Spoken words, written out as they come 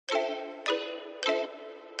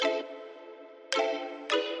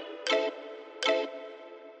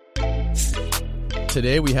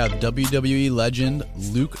Today we have WWE legend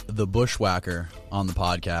Luke the Bushwhacker on the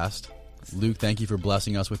podcast. Luke, thank you for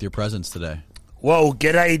blessing us with your presence today. Whoa,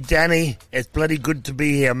 g'day, Danny. It's bloody good to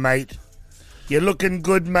be here, mate. You're looking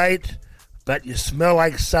good, mate, but you smell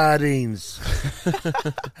like sardines.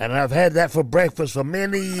 And I've had that for breakfast for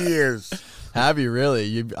many years. Have you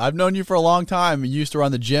really? I've known you for a long time. You used to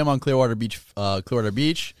run the gym on Clearwater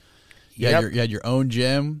Beach. You had your own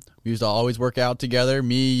gym. We used to always work out together,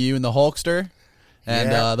 me, you, and the Hulkster.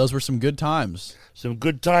 And those were some good times. Some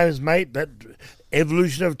good times, mate, but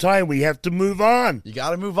evolution of time, we have to move on. You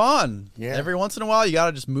got to move on. Yeah. Every once in a while, you got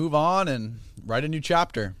to just move on and write a new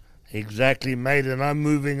chapter. Exactly, mate, and I'm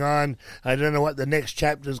moving on. I don't know what the next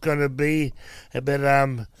chapter's going to be, but,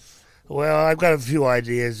 well, I've got a few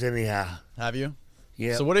ideas anyhow. Have you?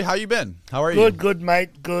 Yeah. So how you been? How are you? Good,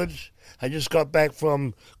 mate, good. I just got back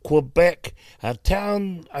from Quebec, a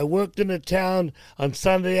town. I worked in a town on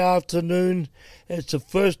Sunday afternoon. It's the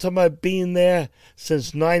first time I've been there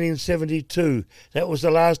since 1972. That was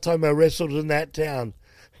the last time I wrestled in that town.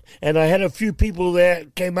 And I had a few people there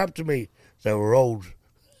came up to me. They were old.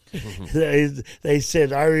 They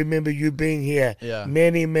said, I remember you being here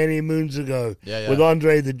many, many moons ago with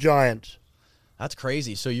Andre the Giant. That's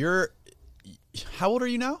crazy. So how old are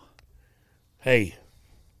you now? Hey.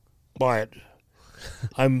 Buy it.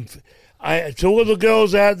 To all the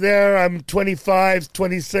girls out there, I'm 25,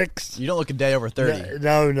 26. You don't look a day over 30.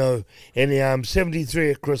 No. Anyhow, I'm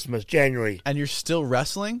 73 at Christmas, January. And you're still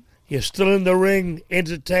wrestling? You're still in the ring,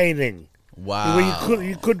 entertaining. Wow. Well,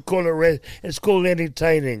 you could call it, it's called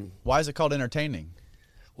entertaining. Why is it called entertaining?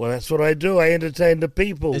 Well, that's what I do. I entertain the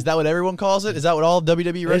people. Is that what everyone calls it? Is that what all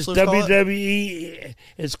WWE wrestlers call it? WWE.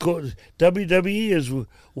 It's called WWE is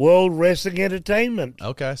World Wrestling Entertainment.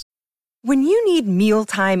 Okay. When you need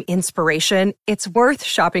mealtime inspiration, it's worth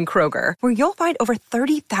shopping Kroger, where you'll find over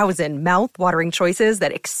 30,000 mouth-watering choices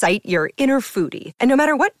that excite your inner foodie. And no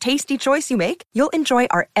matter what tasty choice you make, you'll enjoy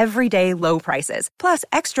our everyday low prices, plus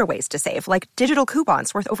extra ways to save, like digital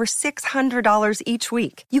coupons worth over $600 each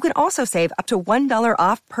week. You can also save up to $1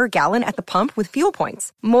 off per gallon at the pump with fuel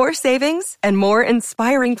points. More savings and more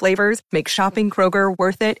inspiring flavors make shopping Kroger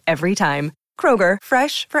worth it every time. Kroger,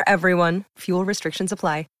 fresh for everyone. Fuel restrictions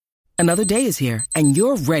apply. Another day is here, and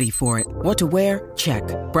you're ready for it. What to wear? Check.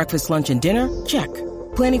 Breakfast, lunch, and dinner? Check.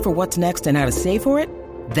 Planning for what's next and how to save for it?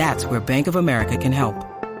 That's where Bank of America can help.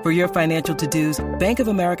 For your financial to-dos, Bank of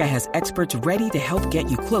America has experts ready to help get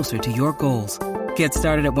you closer to your goals. Get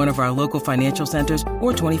started at one of our local financial centers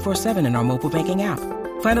or 24/7 in our mobile banking app.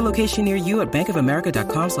 Find a location near you at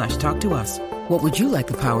bankofamerica.com/talktous. What would you like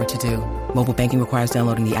the power to do? Mobile banking requires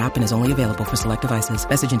downloading the app and is only available for select devices.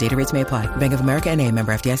 Message and data rates may apply. Bank of America N.A.,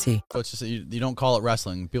 member FDIC. So it's just you don't call it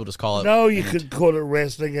wrestling. People just call it... No, you could call it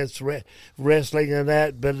wrestling. It's wrestling and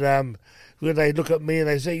that. But when they look at me and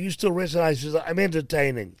they say, you still wrestle? I say, I'm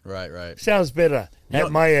entertaining. Right. Sounds better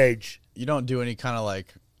at my age. You don't do any kind of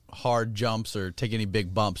like hard jumps or take any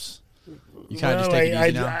big bumps. You kind of just take it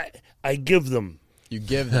easy now? I give them. You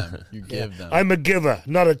give them. You give them. I'm a giver,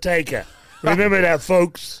 not a taker. Remember that,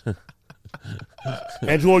 folks.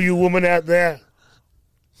 And to all you women out there.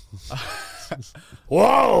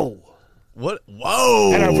 Whoa. What?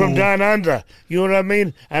 Whoa. And I'm from down under. You know what I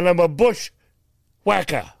mean? And I'm a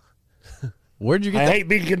bushwhacker. Where'd you get that? I hate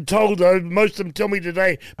being told, though. Most of them tell me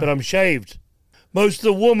today, but I'm shaved. Most of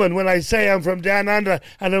the women, when I say I'm from down under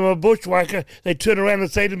and I'm a bushwhacker, they turn around and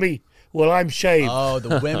say to me, well, I'm shaved. Oh,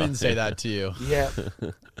 the women say that to you. Yeah.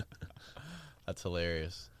 That's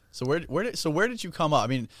hilarious. So where did you come up? I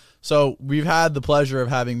mean, so we've had the pleasure of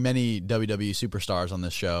having many WWE superstars on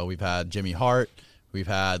this show. We've had Jimmy Hart, we've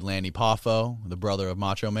had Lanny Poffo, the brother of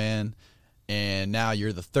Macho Man, and now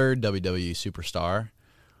you're the third WWE superstar.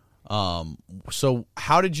 So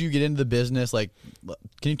how did you get into the business? Like,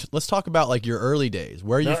 let's talk about like your early days.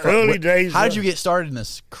 Where are you from? Early days. How did you get started in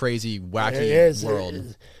this crazy, wacky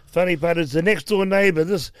world? Funny part is the next door neighbour.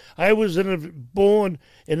 I was born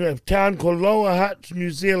in a town called Lower Hutt,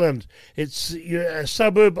 New Zealand. It's a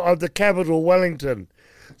suburb of the capital, Wellington.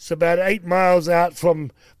 It's about 8 miles out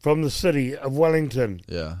from the city of Wellington.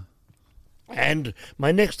 Yeah. And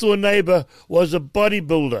my next door neighbour was a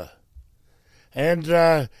bodybuilder,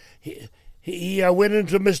 and he went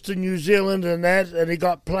into Mr. New Zealand and he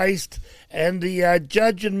got placed. And the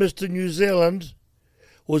judge in Mr. New Zealand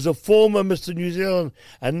was a former Mr. New Zealand,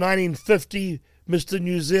 a 1950 Mr.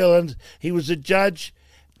 New Zealand. He was a judge,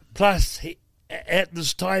 plus at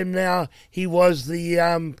this time now he was the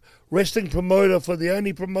wrestling promoter for the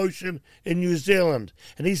only promotion in New Zealand.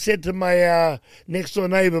 And he said to my next door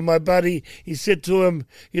neighbour, my buddy, he said to him,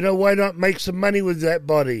 why not make some money with that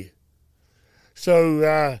body?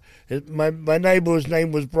 So my neighbour's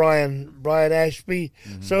name was Brian Ashby.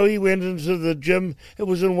 So he went into the gym. It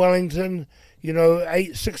was in Wellington,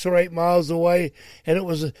 6 or 8 miles away, and it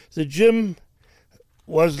was the gym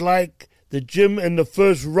was like the gym in the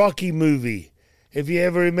first Rocky movie. If you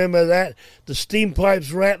ever remember that, the steam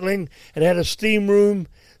pipes rattling. It had a steam room.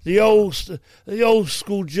 The old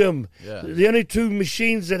school gym. Yeah. The only two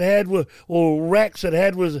machines it had or racks it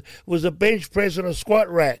had was a bench press and a squat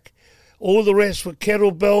rack. All the rest were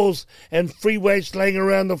kettlebells and free weights laying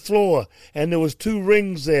around the floor. And there was 2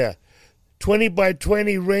 rings there, 20 by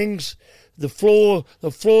 20 rings. The floor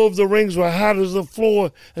of the rings were hard as the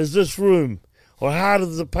floor as this room, or hard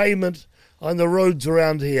as the pavement on the roads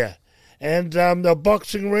around here. And the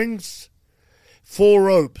boxing rings, 4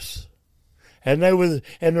 ropes. And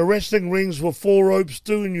the wrestling rings were 4 ropes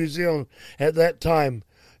too in New Zealand at that time.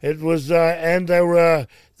 It was and they were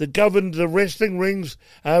the wrestling rings.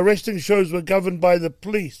 Wrestling shows were governed by the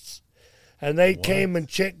police, and they came and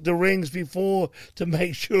checked the rings before to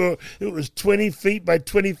make sure it was 20 feet by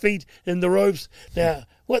 20 feet in the ropes. Now,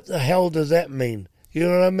 what the hell does that mean? You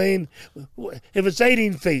know what I mean? If it's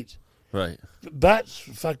 18 feet, Right. but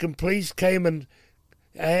fucking police came and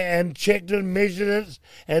checked it and measured it,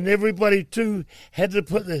 and everybody too had to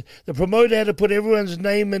put the promoter had to put everyone's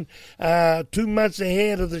name in 2 months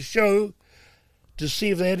ahead of the show to see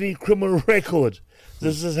if they had any criminal record.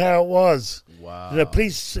 This is how it was. Wow. The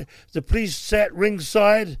police sat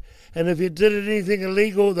ringside, and if you did anything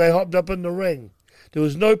illegal, they hopped up in the ring. There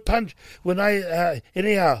was no punch there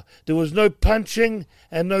was no punching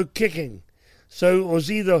and no kicking. So it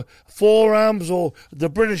was either forearms or the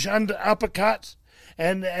British uppercut.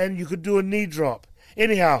 And you could do a knee drop.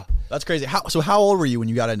 Anyhow. That's crazy. How old were you when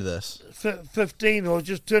you got into this? 15 or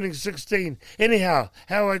just turning 16. Anyhow,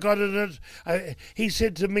 how I got in it, he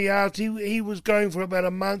said to me after he was going for about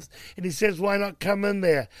a month, and he says, why not come in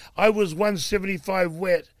there? I was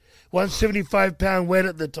 175 pound wet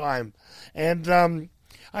at the time. And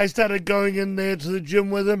I started going in there to the gym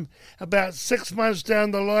with him. About 6 months down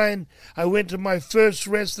the line, I went to my first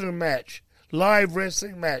wrestling match, live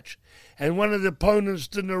wrestling match. And one of the opponents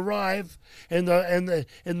didn't arrive in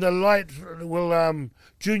the light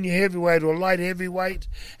junior heavyweight or light heavyweight,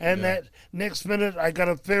 and that next minute I got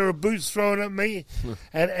a pair of boots thrown at me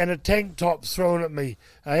and a tank top thrown at me.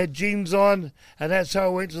 I had jeans on, and that's how I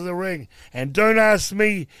went to the ring. And don't ask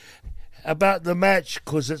me about the match,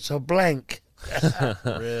 because it's a blank.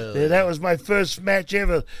 Really? That was my first match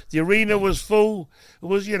ever. The arena was full. It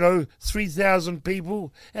was 3,000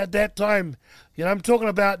 people at that time. I'm talking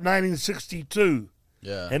about 1962.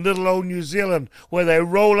 Yeah. In little old New Zealand, where they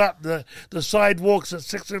roll up the sidewalks at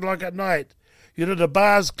 6 o'clock at night. The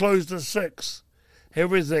bars closed at 6.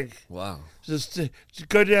 Everything. Wow. Just to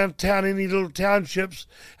go downtown, any little townships,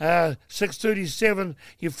 6:37,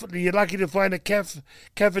 you're lucky to find a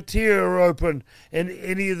cafeteria open in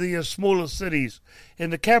any of the smaller cities. In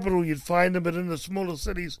the capital, you'd find them, but in the smaller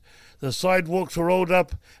cities, the sidewalks are rolled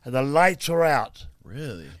up and the lights are out.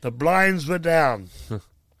 Really? The blinds were down.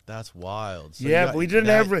 That's wild. So Yeah, we didn't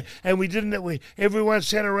everyone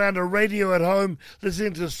sat around a radio at home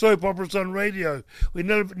listening to soap operas on radio. We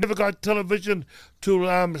never got television till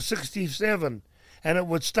 67, and it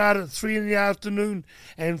would start at 3 in the afternoon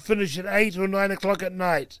and finish at 8 or 9 o'clock at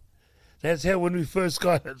night. That's how when we first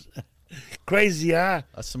got it. Crazy, huh?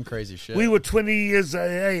 That's some crazy shit. We were 20 years.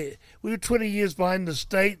 We were 20 years behind the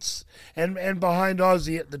States and behind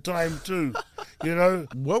Aussie at the time too.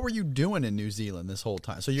 What were you doing in New Zealand this whole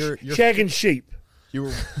time? So you're shagging sheep. You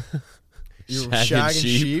were Shagging shagging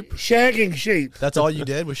sheep. Shagging sheep. That's all you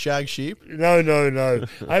did was shag sheep? No.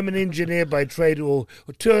 I'm an engineer by trade, or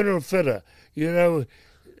turner or fitter.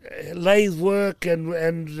 Lathe work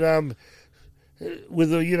and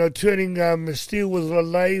with turning steel with a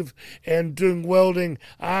lathe and doing welding,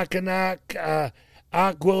 arc and arc,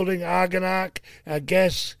 arc welding, arc and arc,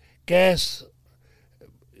 gas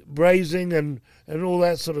brazing and all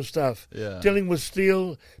that sort of stuff. Yeah. Dealing with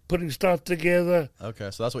steel, putting stuff together. Okay,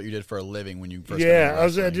 so that's what you did for a living when you first Yeah,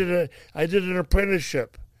 got into wrestling. I did an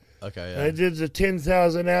apprenticeship. Okay, yeah. I did the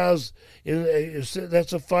 10,000 hours.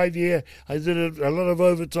 That's a 5-year. I did a lot of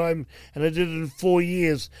overtime, and I did it in 4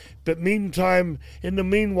 years. But in the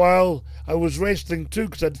meanwhile, I was wrestling too,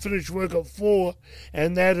 because I'd finished work at 4,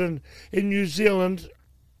 and that in New Zealand,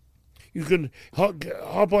 you can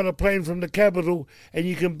hop on a plane from the capital, and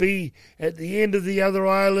you can be at the end of the other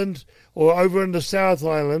island or over in the South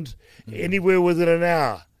Island, anywhere within an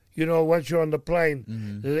hour. Once you're on the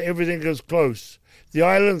plane, everything is close. The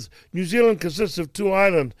islands, New Zealand consists of 2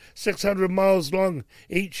 islands, 600 miles long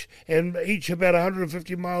each, and each about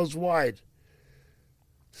 150 miles wide.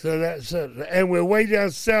 So that's it. And we're way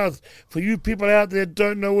down south. For you people out there that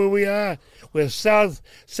don't know where we are, we're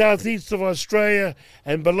southeast of Australia,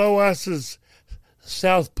 and below us is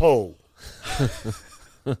South Pole.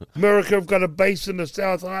 America have got a base in the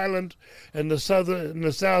South Island and the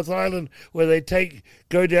South Island where they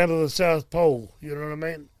go down to the South Pole. You know what I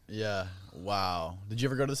mean? Yeah. Wow. Did you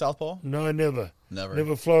ever go to the South Pole? No, never.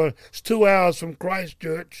 Never. Flown. It's 2 hours from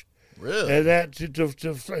Christchurch. Really? And that to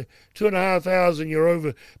 2.5 hours, and you're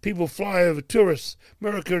over. People fly over. Tourists,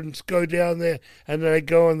 Americans go down there, and they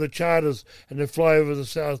go on the charters and they fly over the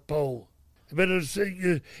South Pole. But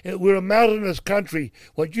we're a mountainous country.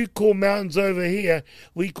 What you call mountains over here,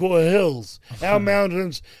 we call hills. Our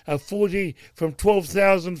mountains are from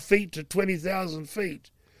 12,000 feet to 20,000 feet.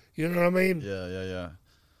 You know what I mean? Yeah.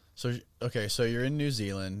 So, okay, so you're in New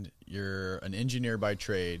Zealand. You're an engineer by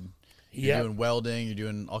trade. You're doing welding. You're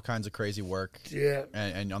doing all kinds of crazy work. Yeah.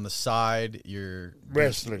 And on the side, you're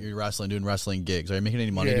wrestling. You're wrestling, doing wrestling gigs. Are you making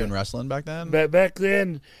any money doing wrestling back then? Back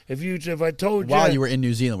then, if I told you, while you were in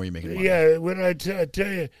New Zealand, were you making money? Yeah. When I tell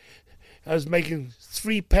you, I was making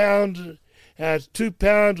 £3, £2 or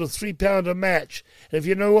 £3 a match. And if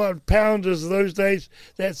you know what a pound is those days,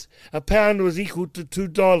 that's a pound was equal to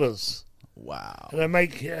 $2. Wow. And I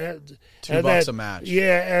make $2 a match.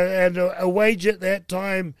 Yeah, and a wage at that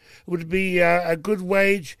time would be a good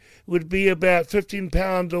wage would be about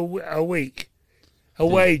 £15 a week. A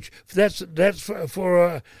wage. That's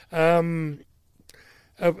for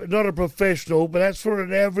not a professional, but that's for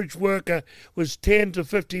an average worker was £10 to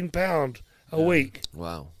 £15 a week.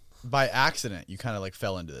 Wow. By accident, you kind of like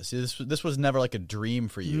fell into this. This was never like a dream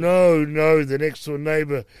for you. No, the next door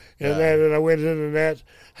neighbor and I went in and that,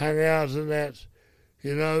 hung out and that,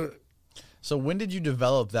 you know. So when did you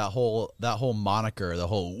develop that whole moniker, the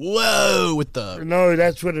whole whoa with the? No,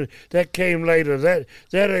 that came later.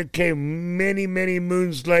 That came many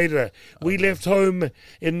moons later. Okay. We left home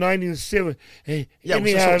in 1970. Yeah.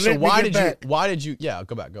 Anyhow, so why did you? Yeah,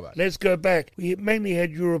 go back. Let's go back. We mainly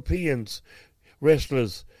had Europeans,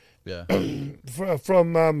 wrestlers. Yeah,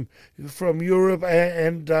 from Europe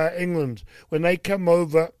and England. When they come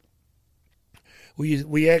over,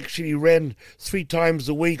 we actually ran 3 times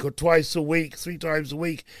a week or twice a week, 3 times a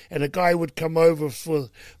week, and a guy would come over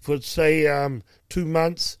for say 2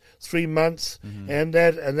 months, 3 months, and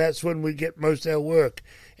that's when we get most of our work.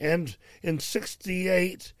 And in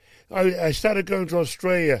 '68, I started going to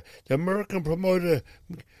Australia. The American promoter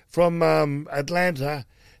from Atlanta,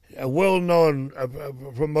 a well-known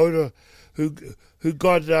promoter who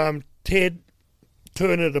got Ted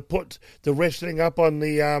Turner to put the wrestling up on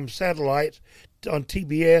the satellite on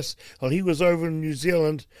TBS. Well, he was over in New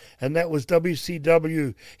Zealand, and that was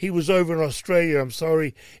WCW. He was over in Australia,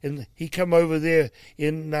 and he come over there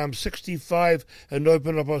in '65 and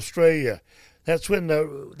opened up Australia. That's when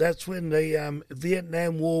the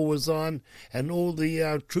Vietnam War was on, and all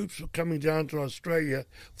the troops were coming down to Australia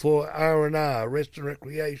for R&R, rest and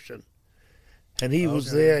recreation. And he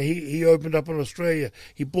was there. He opened up in Australia.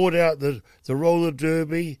 He bought out the roller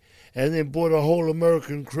derby, and then brought a whole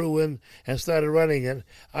American crew in and started running it.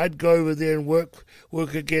 I'd go over there and work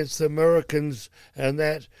against the Americans, and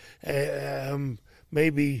that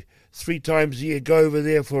maybe 3 times a year. Go over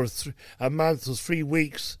there for a month or 3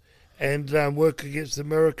 weeks. And work against the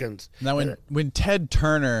Americans. Now, when Ted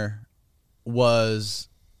Turner was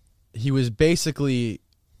basically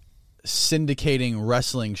syndicating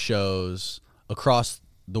wrestling shows across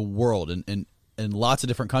the world in lots of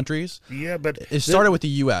different countries. Yeah, but it started with the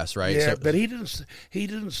U.S., right? Yeah, but he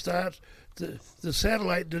didn't start. The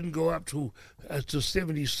satellite didn't go up to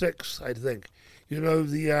 '76, I think. You know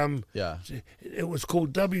It was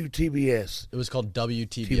called WTBS. It was called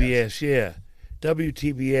WTBS. TBS, yeah.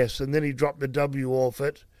 WTBS, and then he dropped the W off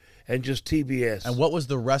it, and just TBS. And what was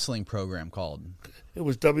the wrestling program called? It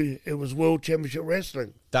was World Championship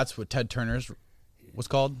Wrestling. That's what Ted Turner's was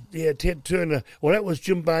called? Yeah, Ted Turner. Well, that was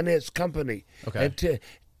Jim Barnett's company. Okay. And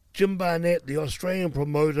Jim Barnett, the Australian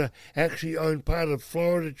promoter, actually owned part of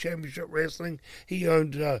Florida Championship Wrestling. He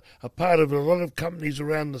owned a part of a lot of companies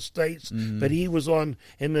around the States, but he was in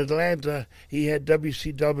Atlanta. He had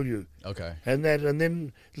WCW. Okay. And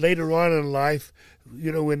then later on in life,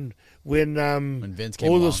 you know, when Vince came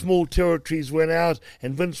all along. the small territories went out,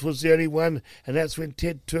 and Vince was the only one, and that's when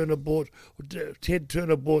Ted Turner bought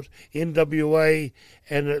NWA,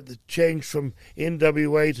 and it changed from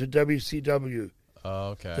NWA to WCW. Oh,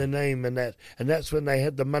 okay. The name and that's when they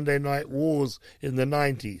had the Monday Night Wars in the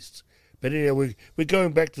 90s. But anyway, we're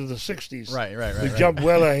going back to the 60s. Right. We jumped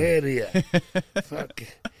well ahead here. Fuck.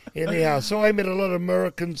 Anyhow, so I met a lot of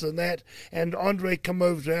Americans and that, and Andre come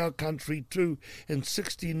over to our country too in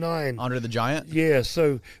 '69. Andre the Giant? Yeah,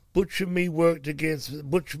 so Butch and me worked against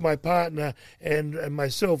Butch, my partner, and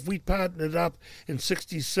myself. We partnered up in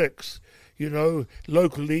 '66. You know,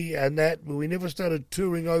 locally, and that we never started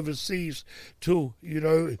touring overseas till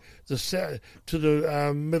to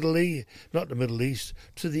the Middle East, not the Middle East,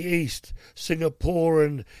 to the East, Singapore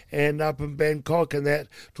and up in Bangkok and that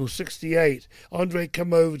till '68. Andre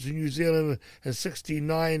come over to New Zealand in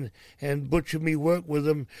 '69, and Butch and me worked with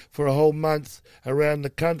him for a whole month around the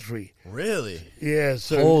country. Really? Yeah.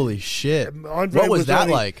 So holy shit! Andre What was that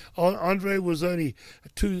only, like? Andre was only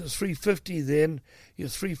 350 then. He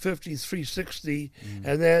was 350, 360,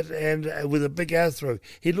 and with a big afro.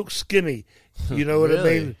 He looked skinny. You know what I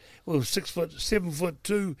Really? mean? Well,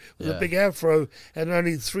 7'2" with Yeah. a big afro, and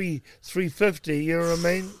only 350. You know what I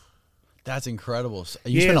mean? That's incredible. So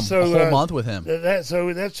you Yeah, spent a so, whole month with him. That's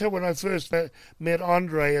how when I first met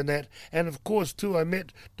Andre and that, and of course too I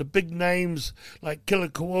met the big names like Killer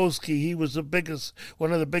Kowalski. He was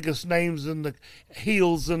one of the biggest names in the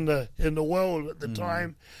heels in the world at the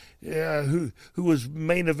time. Yeah, who was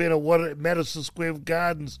main event at Madison Square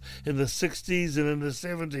Gardens in the '60s and in the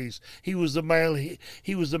 '70s. He was the male.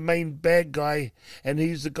 He was the main bad guy, and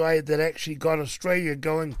he's the guy that actually got Australia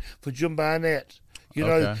going for Jim Barnett. You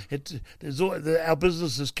know, our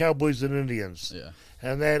business is cowboys and Indians. Yeah.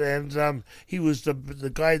 And he was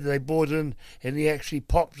the guy that they brought in, and he actually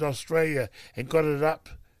popped Australia and got it up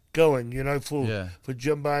going. You know, for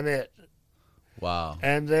Jim Barnett. Wow.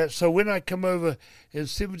 And so when I come over in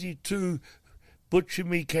 '72, Butch and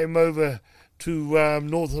me came over to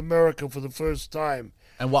North America for the first time.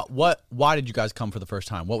 And why did you guys come for the first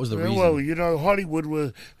time? What was the reason? Well, you know, Hollywood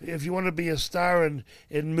was, if you want to be a star in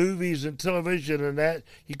movies and television and that,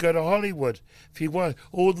 you go to Hollywood. If you want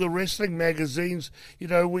all the wrestling magazines, you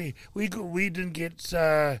know, we didn't get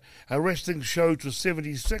a wrestling show till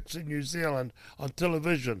 '76 in New Zealand on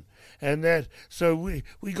television. And that, so we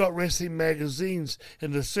got wrestling magazines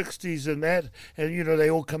in the '60s and that, and you know, they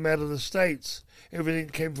all come out of the States. Everything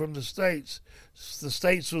came from the States. The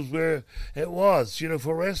States was where it was, you know,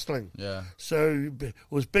 for wrestling. Yeah. So it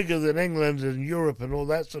was bigger than England and Europe and all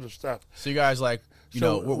that sort of stuff. So you guys you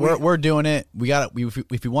So know, we're doing it. We got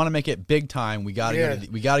if we want to make it big time, we got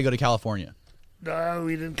to go to California. No,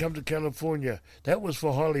 we didn't come to California. That was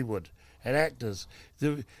for Hollywood and actors.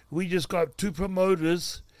 We just got two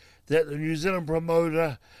promoters that the New Zealand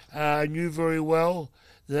promoter knew very well.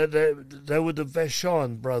 That they were the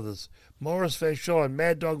Vachon brothers. Maurice Vachon,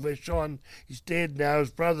 Mad Dog Vachon, he's dead now.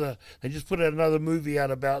 His brother, they just put out another movie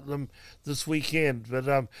out about them this weekend.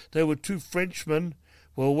 But they were two Frenchmen,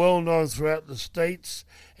 were well known throughout the States,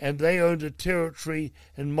 and they owned a territory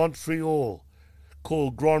in Montreal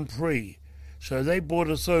called Grand Prix. So they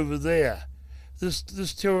brought us over there. This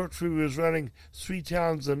territory was running 3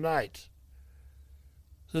 towns a night.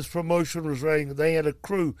 This promotion was running. They had a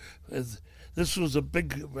crew. This was a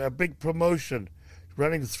big promotion,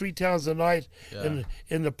 running 3 towns a night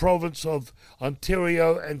in the province of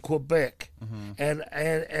Ontario and Quebec,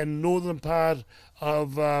 and northern part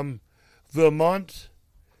of Vermont,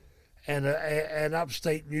 and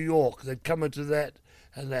upstate New York. They'd come into that,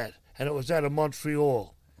 and it was out of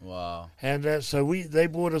Montreal. Wow. And so they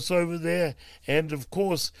brought us over there, and of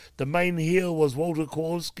course the main heel was Walter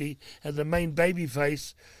Kowalski, and the main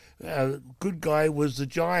babyface, good guy, was the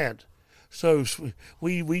Giant. So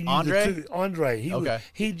we knew Andre? the two. Andre.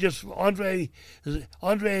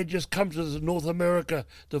 Andre had just come to North America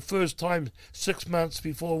the first time 6 months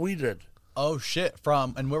before we did. Oh shit!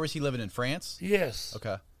 And where was he living, in France? Yes.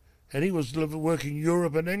 Okay. And he was working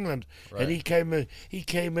Europe and England, Right. and he came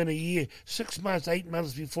in a year, 6 months, 8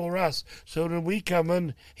 months before us. So when we come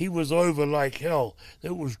in, he was over like hell.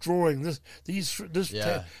 It was drawing this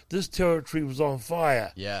territory was on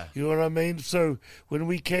fire. Yeah. You know what I mean? So when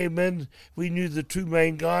we came in, we knew the two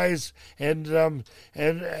main guys, and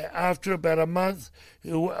after about a month,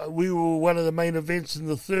 we were one of the main events in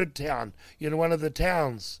the third town. You know, one of the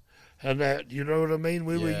towns, and that, you know what I mean?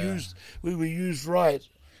 We were used right.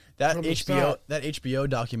 That From the start. HBO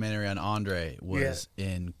documentary on Andre was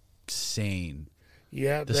insane.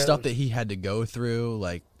 Yeah, The stuff that he had to go through,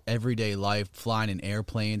 like everyday life, flying in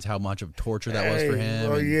airplanes, how much of torture that was for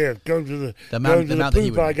him. Oh and yeah, going to the amount that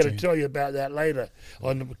he pooper. would I got to do. tell you about that later.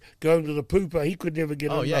 Going to the pooper, he could never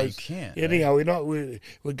get. Oh, in yeah, those. you can't, Anyhow, we're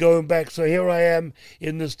going back. So here I am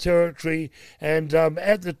in this territory, and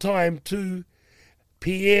at the time too,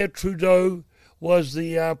 Pierre Trudeau was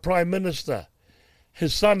the Prime Minister.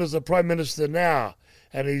 His son is the Prime Minister now,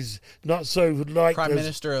 and he's not so liked Prime as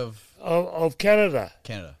Minister of of Canada.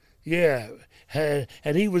 Canada. Yeah, and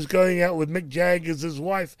he was going out with Mick Jagger's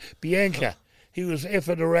wife, Bianca. He was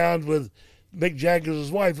effing around with Mick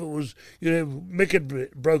Jagger's wife. It was, Mick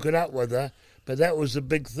had broken up with her, but that was the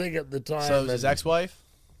big thing at the time. So his ex-wife?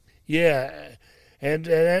 Yeah. And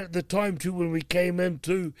at the time, too, when we came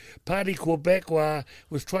into Parti Québécois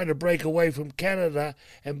was trying to break away from Canada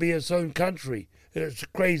and be its own country. It's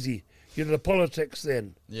crazy. The politics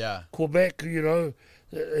then. Yeah. Quebec,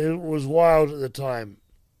 it was wild at the time.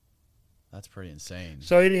 That's pretty insane.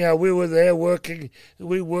 So anyhow, we were there working.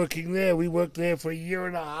 We worked there for a year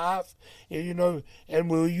and a half, and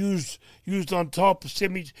we were used on top,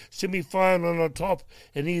 semi-final on top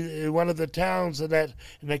in one of the towns and that,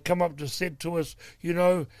 and they come up to said to us,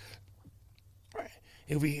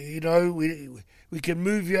 if we can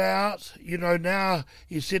move you out, now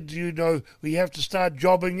he said, we have to start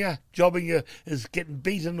jobbing you. Jobbing you is getting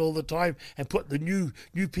beaten all the time and put the new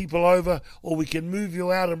people over, or we can move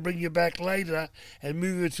you out and bring you back later and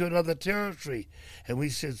move you to another territory. And we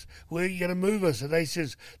says, where are you going to move us? And they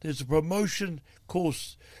says, there's a promotion called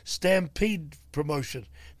Stampede promotion.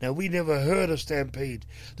 Now, we never heard of Stampede.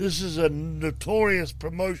 This is a notorious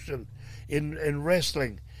promotion in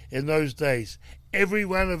wrestling in those days.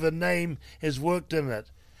 Everyone of a name has worked in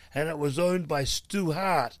it. And it was owned by Stu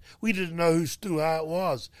Hart. We didn't know who Stu Hart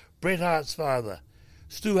was. Bret Hart's father.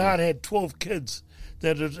 Stu Hart had 12 kids.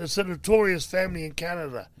 It's a notorious family in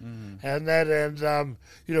Canada. And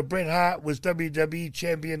Bret Hart was WWE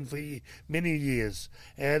champion for many years.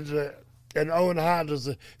 And Owen Hart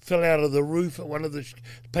fell out of the roof at one of the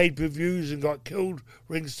pay-per-views and got killed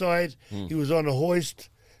ringside. He was on a hoist.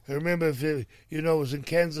 I remember, it was in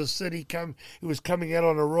Kansas City. He was coming out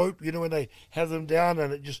on a rope, when they have them down,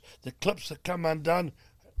 and the clips had come undone,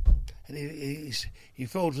 and he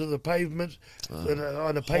fell to the pavement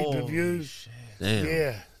on a pay-per-view. Damn.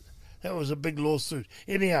 Yeah, that was a big lawsuit.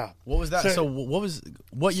 Anyhow, What was that? So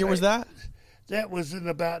what year was that? That was in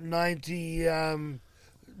about 99,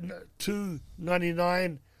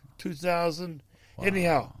 2000. Wow.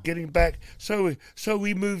 Anyhow, getting back, so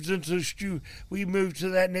we moved we moved to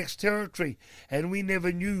that next territory, and we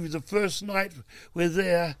never knew. The first night we're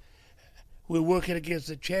there, we're working against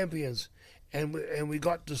the champions, and we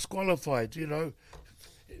got disqualified.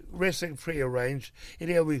 Wrestling prearranged.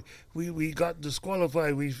 Anyhow, we got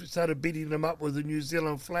disqualified. We started beating them up with the New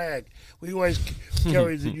Zealand flag. We always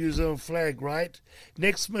carried the New Zealand flag, right?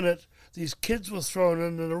 Next minute, these kids were thrown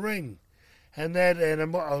into the ring. And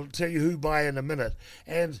I'll tell you who by in a minute.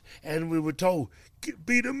 And we were told,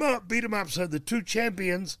 beat them up. So the two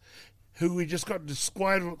champions, who we just got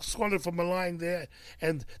squatted from lying there,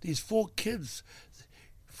 and these 4 kids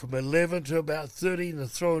from 11 to about 13 are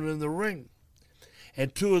thrown in the ring,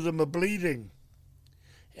 and 2 of them are bleeding.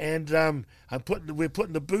 And we're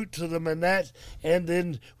putting the boot to them and that, and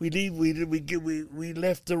then we leave. We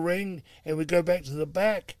left the ring and we go back to the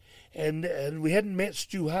back. And we hadn't met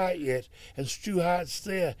Stu Hart yet, and Stu Hart's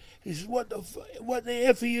there. He says, what the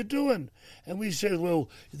F are you doing? And we said, well,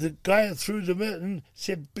 the guy that threw them in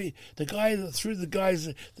said, the guy that threw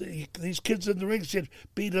these kids in the ring said,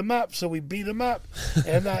 beat them up. So we beat them up.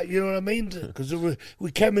 And you know what I mean? Because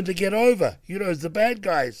we came in to get over, as the bad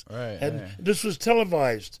guys. Right. And this was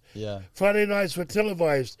televised. Yeah. Friday nights were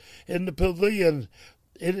televised in the pavilion.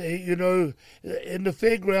 In the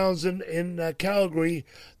fairgrounds in Calgary,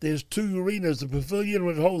 there's 2 arenas. The pavilion,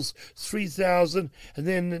 which holds 3,000, and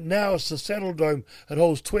then now it's the Saddle Dome. It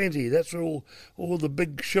holds 20. That's where all the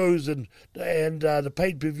big shows and the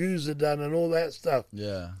pay-per-views are done and all that stuff.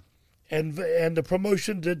 Yeah. And the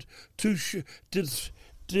promotion did 3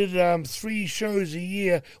 shows a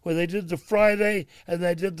year, where they did the Friday and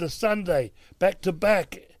they did the Sunday back to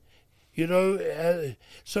back.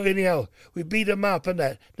 So anyhow, we beat them up and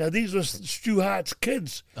that. Now, these were Stu Hart's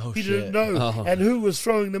kids. Oh, he shit. didn't know. Oh. And who was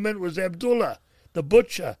throwing them in was Abdullah, the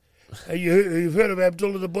butcher. You've heard of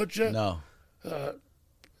Abdullah the butcher? No.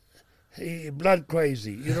 He blood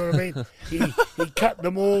crazy, you know what I mean? He cut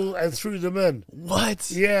them all and threw them in.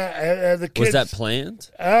 What? Yeah, the kids. Was that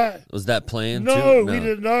planned? Was that planned No, too? we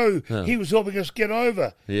didn't know. Oh. He was helping us get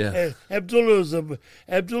over. Yeah. Abdullah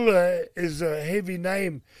is a heavy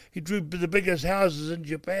name. He drew the biggest houses in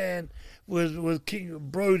Japan with King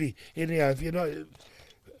Brody. Anyhow, if you know,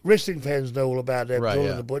 wrestling fans know all about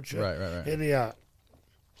Abdullah the Butcher. Right. Anyhow,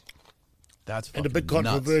 That's fucking and a big nuts.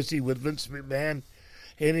 controversy with Vince McMahon.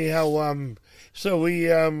 Anyhow, so we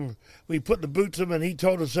put the boots on him, and he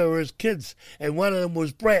told us they were his kids. And one of them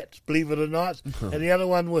was Brett, believe it or not. And the other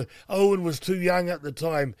one Owen was too young at the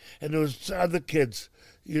time, and there was other kids.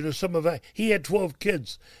 He had 12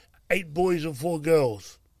 kids, 8 boys and 4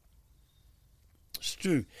 girls.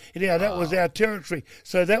 Stu. Anyhow, that was our territory.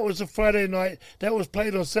 So that was a Friday night. That was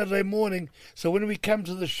played on Saturday morning. So when we come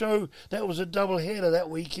to the show, that was a double header that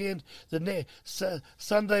weekend.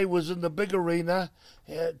 Sunday was in the big arena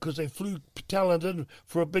because they flew talent in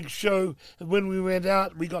for a big show. And when we went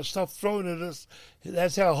out, we got stuff thrown at us.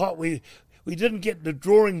 That's how hot we didn't get the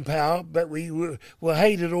drawing power, but we were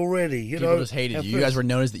hated already. People just hated you. You guys were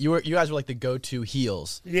known as you guys were like the go-to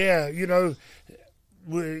heels. Yeah,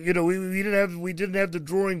 we didn't have the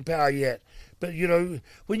drawing power yet, but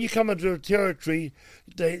when you come into a territory,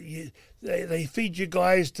 they feed you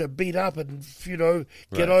guys to beat up and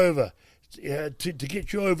get over. To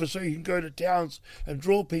get you over so you can go to towns and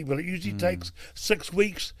draw people. It usually takes 6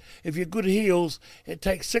 weeks. If you're good heels, it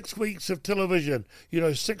takes 6 weeks of television.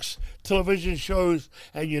 6 television shows,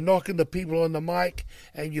 and you're knocking the people on the mic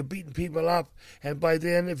and you're beating people up. And by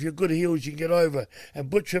then, if you're good heels, you get over. And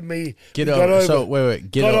Butch and me got over. So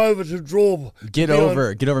wait, got over to draw. Get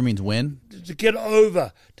over. Get over means win. To get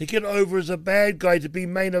over as a bad guy, to be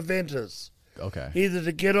main eventers. Okay. Either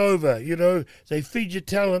to get over, they feed you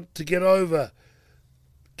talent to get over.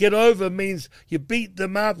 Get over means you beat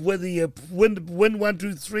them up, whether you win 1,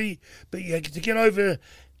 2, 3, but to get over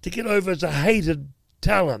is a hated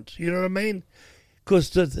talent. You know what I mean?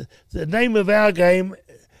 Because the name of our game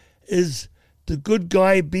is the good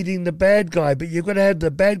guy beating the bad guy, but you've got to have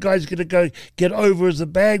the bad guy's going to go get over as a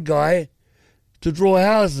bad guy to draw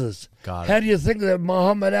houses. Got it. How do you think that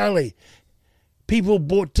Muhammad Ali? People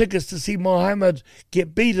bought tickets to see Muhammad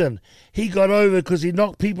get beaten. He got over because he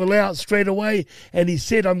knocked people out straight away, and he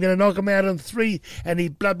said, I'm going to knock him out in 3, and he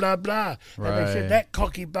blah, blah, blah. Right. And they said, that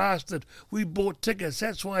cocky bastard, we bought tickets.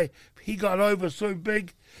 That's why he got over so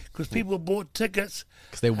big, because people bought tickets.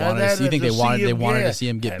 Because they wanted to see, you think they wanted to see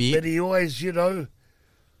him get beat? But he always,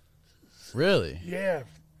 Really? Yeah.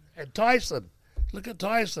 And Tyson. Look at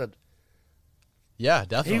Tyson. Yeah,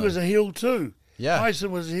 definitely. He was a heel too. Yeah.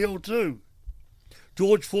 Tyson was a heel too.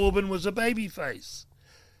 George Foreman was a babyface.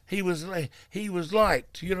 He was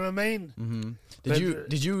liked. You know what I mean? Mm-hmm.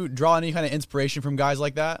 Did you draw any kind of inspiration from guys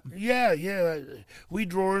like that? Yeah. We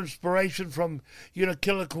draw inspiration from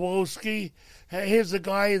Killer Kowalski. Here's a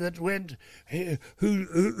guy that went who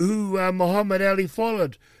Muhammad Ali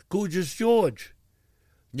followed. Gorgeous George.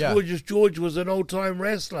 Yeah. Gorgeous George was an old-time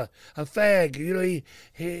wrestler, a fag. He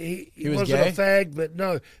wasn't gay? a fag, but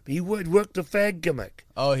no, he worked the fag gimmick.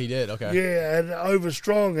 Oh, he did? Okay. Yeah, and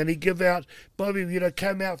overstrong, and he'd give out, Bobby,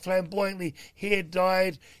 came out flamboyantly, hair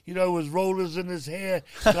dyed, with rollers in his hair,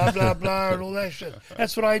 blah, blah, blah, and all that shit.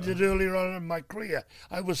 That's what I did earlier on in my career.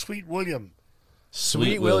 I was Sweet William.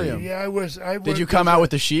 Sweet William. Yeah, I worked Did you come out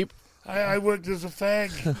with the sheep? I worked as a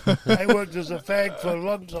fag. I worked as a fag for a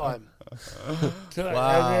long time.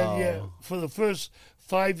 Wow. And then, for the first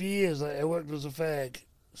 5 years, I worked as a fag.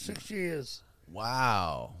 6 years.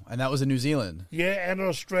 Wow. And that was in New Zealand. Yeah, and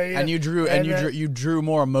Australia. And you drew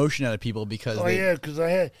more emotion out of people because because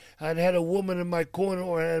I'd had a woman in my corner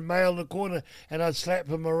or a male in the corner, and I'd slap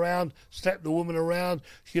the woman around,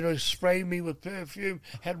 spray me with perfume,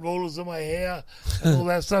 had rollers in my hair, and all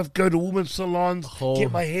that stuff. Go to women's salons, get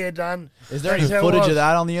my hair done. Is there any footage of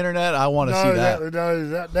that on the internet? I want to see that.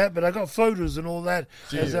 No, but I got photos and all that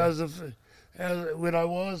when I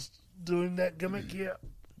was doing that gimmick. Yeah.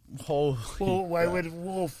 I wore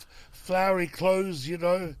flowery clothes,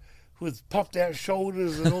 with popped out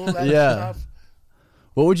shoulders and all that stuff.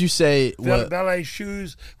 What would you say? Ballet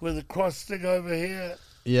shoes with a cross thing over here.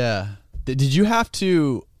 Yeah. Did you have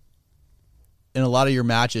to, in a lot of your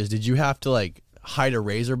matches, did you have to hide a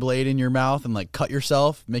razor blade in your mouth and cut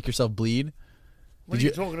yourself, make yourself bleed? What are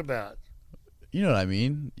you talking about? You know what I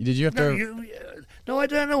mean? Did you have to? No, I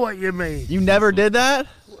don't know what you mean. You never did that?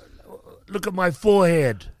 Look at my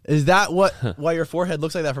forehead. Is that why your forehead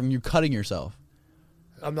looks like that from you cutting yourself?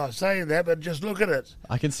 I'm not saying that, but just look at it.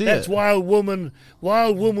 I can see That's it. Wild woman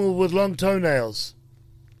with long toenails.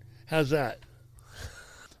 How's that?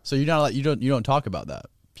 So you don't talk about that.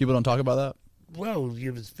 People don't talk about that. Well,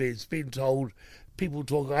 it's been told. People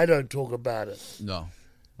talk. I don't talk about it. No.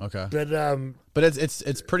 Okay. But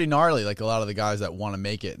it's pretty gnarly. Like a lot of the guys that want to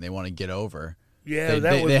make it and they want to get over. Yeah,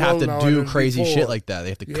 they have to do crazy shit like that. They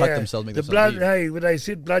have to cut themselves, make themselves blood. bleed. Hey, when they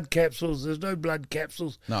said blood capsules, there's no blood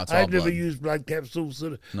capsules. No, it's all I've never blood. used blood capsules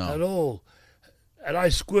at all, and I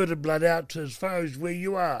squirted blood out to as far as where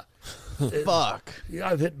you are. Fuck. Yeah,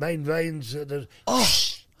 I've hit main veins.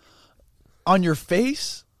 On your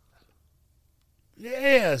face?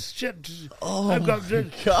 Yes, shit. Oh I've got my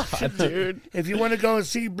God, dude. If you want to go and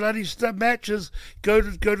see bloody stuff matches, go to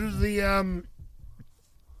the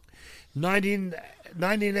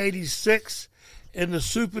 1986 in the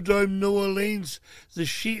Superdome, New Orleans, the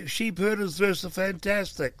sheep herders versus the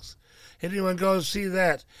Fantastics. Anyone go and see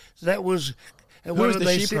that? That was. Who was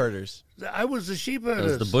the sheep herders? I was the sheep That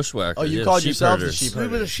herders. was the bushwhackers. Oh, you yeah, called sheep yourselves the herders. sheep We were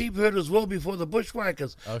the herders. sheep herders well before the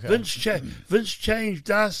bushwhackers. Okay. Vince changed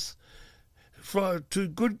us to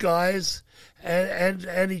good guys,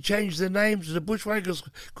 and he changed the names to the bushwhackers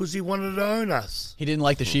because he wanted to own us. He didn't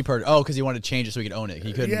like the sheep herder. Oh, because he wanted to change it so he could own it.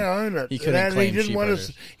 He couldn't. Yeah, own it. He couldn't And claim he didn't sheep want herders.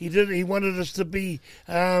 us. He wanted us to be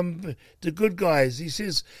the good guys. He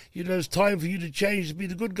says, it's time for you to change to be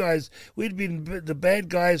the good guys. We'd been the bad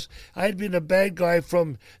guys. I'd been a bad guy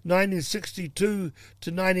from 1962 to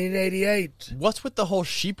 1988. What's with the whole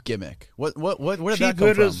sheep gimmick? Where did Sheep that come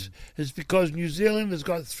herders from? is because New Zealand has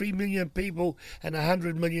got 3 million people and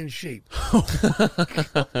 100 million sheep. That's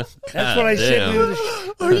what I said. We were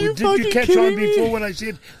Are you did you fucking catch kidding on me? before when I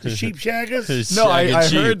said the sheep shaggers? No, I Shagging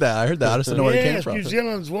sheep. heard that. I just didn't know where it came Yes, from. New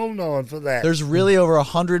Zealand's well known for that. There's really over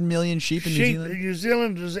 100 million sheep in New Sheep, Zealand. New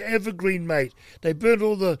Zealand is evergreen, mate. They burnt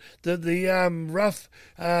all the rough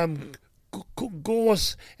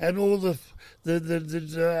gorse and all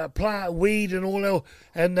the plant weed and all that,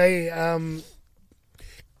 and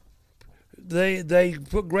they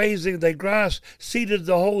put grazing, they grass seeded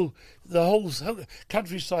the whole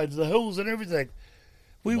countryside, the hills and everything.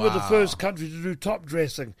 We were the Wow. first country to do top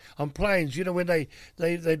dressing on planes. When they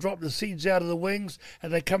drop the seeds out of the wings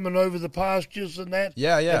and they coming over the pastures and that.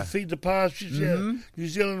 Yeah, yeah. And feed the pastures. Yeah. New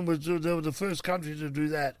Zealand they were the first country to do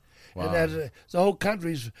that. Wow. And that, the whole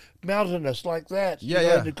country's mountainous like that. Yeah,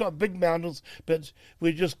 yeah. They've got big mountains, but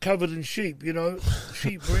we're just covered in sheep.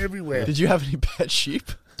 Sheep are everywhere. Did you have any pet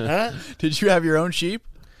sheep? Huh? Did you have your own sheep?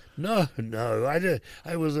 No, I did.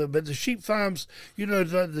 I was, but the sheep farms,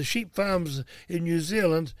 the sheep farms in New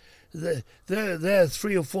Zealand, they're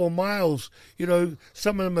 3 or 4 miles.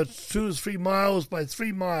 Some of them are 2 or 3 miles by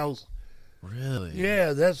 3 miles. Really?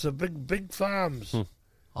 Yeah, that's a big farms.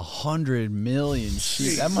 100 million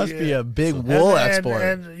sheep. That must be Yeah. a big wool export.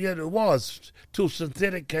 And yeah, it was till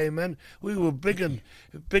synthetic came in. We were big in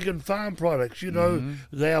farm products.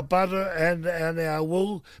 They are butter and our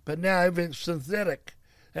wool, but now everything's synthetic.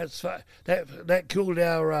 That killed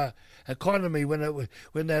our economy when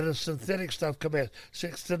that synthetic stuff came out,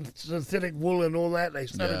 synthetic wool and all that. They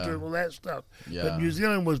started Yeah. doing all that stuff. Yeah. But New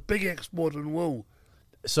Zealand was big export in wool.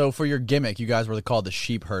 So for your gimmick, you guys were called the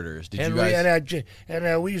sheep herders. Did And you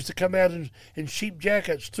guys? we used to come out in sheep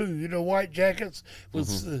jackets too. White jackets with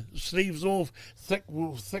the sleeves off, thick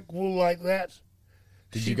wool like that.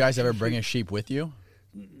 Did you guys ever bring a sheep with you?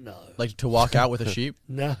 No. Like to walk out with a sheep?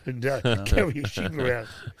 No, carry a sheep around.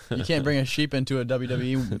 You can't bring a sheep into a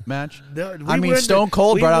WWE match? No, I mean, weren't Stone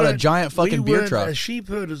Cold we brought out a weren't- giant fucking we beer weren't truck. sheep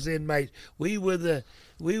herders then, mate. We were the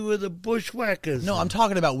bushwhackers. No, I'm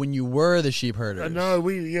talking about when you were the sheep herders. No,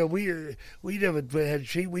 we never had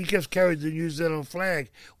sheep. We just carried the New Zealand flag.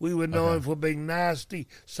 We were known for being nasty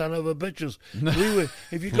son of a bitches.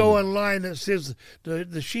 If you go online, it says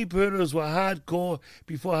the sheep herders were hardcore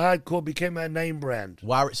before hardcore became our name brand.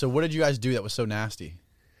 Wow. So what did you guys do that was so nasty?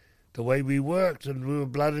 The way we worked, and we were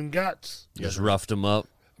blood and guts. Just roughed them up.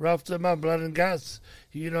 Roughed them up, blood and guts.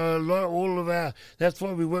 That's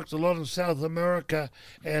why we worked a lot in South America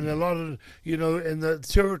and a lot of, in the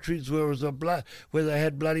territories where where they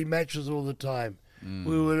had bloody matches all the time.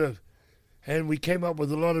 And we came up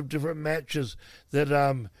with a lot of different matches that,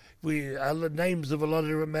 names of a lot of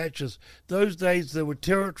different matches. Those days there were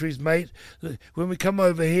territories, mate. When we come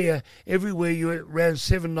over here, everywhere you ran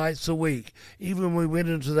 7 nights a week. Even when we went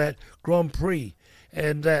into that Grand Prix.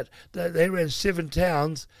 And that they ran 7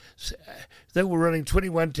 towns. They were running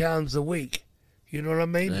 21 towns a week. You know what I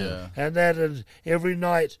mean? Yeah. And that is every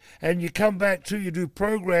night. And you come back you do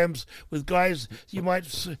programs with guys.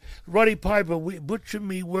 Roddy Piper, Butch and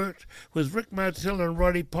me worked with Rick Martel and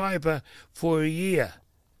Roddy Piper for a year.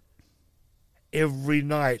 Every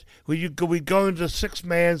night. We'd go into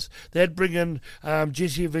 6-mans. They'd bring in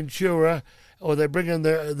Jesse Ventura, or they'd bring in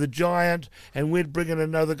the Giant, and we'd bring in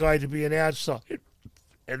another guy to be an outside.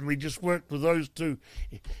 And we just worked with those two,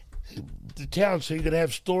 the town, so you could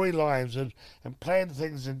have storylines and plan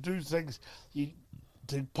things and do things.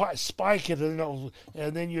 To spike it, and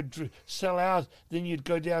then you'd sell out. Then you'd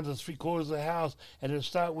go down to 3/4 of the house, and it'd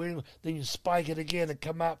start winning. Then you spike it again and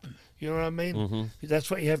come up. You know what I mean? Mm-hmm. That's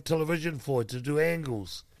what you have television for, to do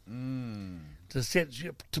angles, to set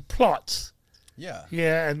to plots. Yeah.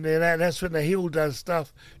 Yeah, and then that's when the heel does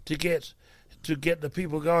stuff to get the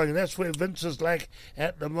people going, and that's where Vince is like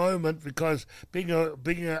at the moment, because being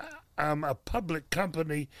a public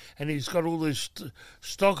company, and he's got all those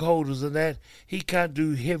stockholders and that, he can't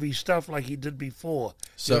do heavy stuff like he did before.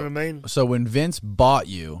 So, you know what I mean? So when Vince bought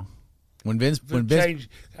you, When Vince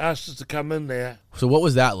asked us to come in there. So what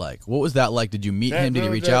was that like? What was that like? Did you meet him? Did he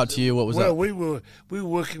reach out to you? What was that? Well, we were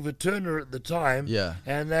working for Turner at the time. Yeah.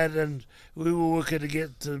 And we were working to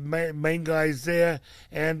get the main guys there.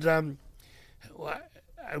 And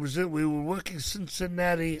we were working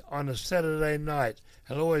Cincinnati on a Saturday night.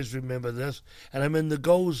 I'll always remember this. And I'm in the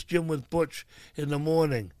Gold's Gym with Butch in the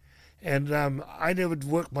morning. And I never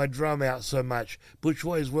worked my drum out so much. Butch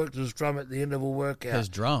always worked his drum at the end of a workout. His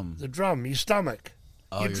drum? The drum, your stomach.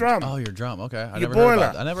 Oh, your drum. Oh, your drum. Okay. I your never boiler. heard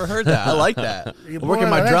about that. I never heard that. I like that. Your Working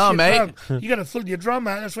boiler, my drum, mate. You got to fill your drum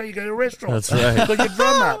out. That's why you go to a restaurant. That's right. Fill your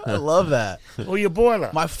drum up. I love that. Or your boiler.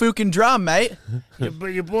 My fucking drum, mate.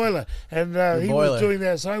 Your boiler. And he boiler. was doing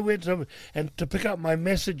that. So I went to him to pick up my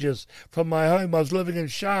messages from my home. I was living in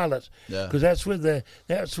Charlotte. Yeah. Because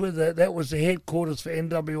that was the headquarters for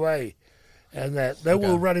NWA. And they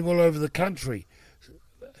were running all over the country.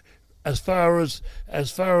 As far as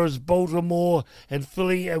Baltimore and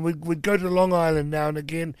Philly, and we'd go to Long Island now and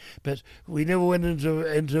again, but we never went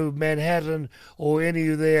into Manhattan or any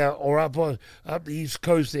of there or up the East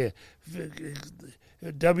Coast there.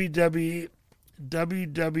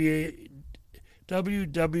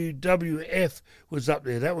 WWF was up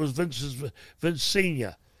there. That was Vince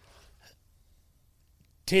Senior.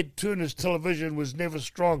 Ted Turner's television was never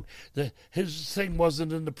strong. His thing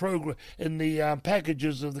wasn't in the program, in the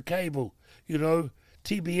packages of the cable. You know,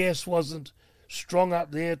 TBS wasn't strong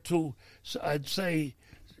up there till I'd say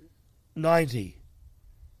 90,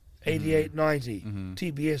 88, 90.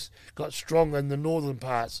 TBS got strong in the northern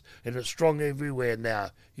parts, and it's strong everywhere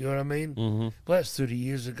now. You know what I mean? Well, that's 30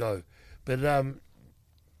 years ago. But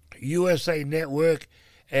USA Network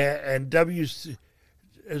and is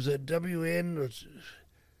it WN? Or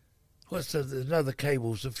what's another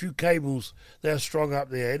cables? A few cables, they're strong up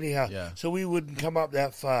there. Anyhow, so we wouldn't come up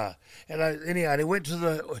that far. And they went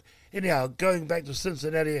to going back to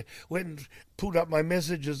Cincinnati, went and pulled up my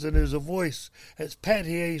messages, and there's a voice. It's Pat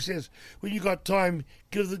here. He says, when you got time,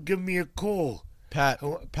 give me a call. Pat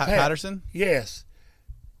Patterson? Yes.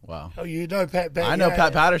 Wow. Oh, you know Pat? I know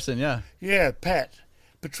Pat Patterson, yeah. Yeah, Pat.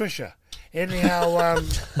 Patricia. Anyhow,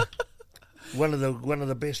 one of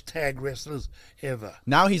the best tag wrestlers ever.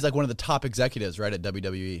 Now he's like one of the top executives, right, at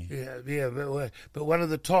WWE. Yeah, but one of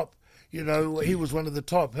the top. You know, he was one of the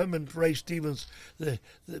top. Him and Ray Stevens, the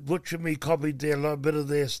Butch and me copied a bit of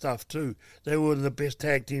their stuff too. They were one of the best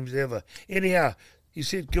tag teams ever. Anyhow, he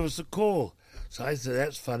said, "Give us a call." So I said,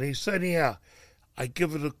 "That's funny." So anyhow, I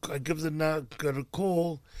give the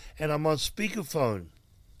call, and I'm on speakerphone.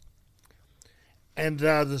 And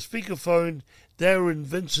the speakerphone, they were in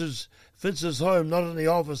Vince's home, not in the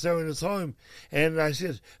office. They were in his home. And I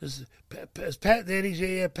said, is Pat there? And he said,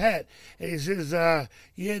 "Yeah, Pat." And he says, "Yeah,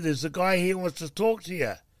 there's a guy here who wants to talk to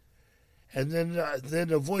you." And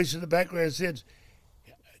then a voice in the background said,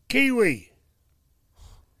 "Kiwi,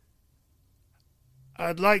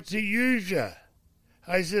 I'd like to use you."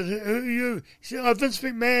 I said, "Who are you?" He said, "Oh, Vince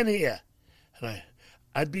McMahon here." And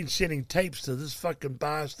I'd been sending tapes to this fucking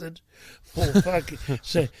bastard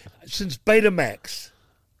since Betamax.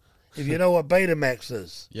 If you know what Betamax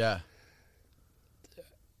is. Yeah.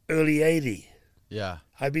 Early 80. Yeah.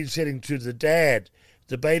 I've been sending to the dad,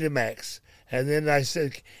 the Betamax. And then I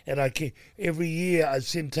said, every year I'd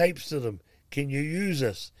send tapes to them. Can you use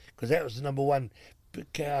this? Because that was the number one,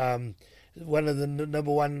 one of the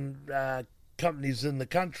number one companies in the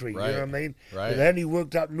country, right. You know what I mean? Right. But they only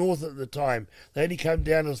worked up north at the time. They only came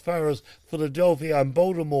down as far as Philadelphia and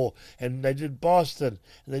Baltimore, and they did Boston,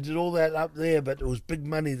 and they did all that up there, but it was big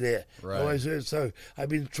money there. Right. Always heard, so I've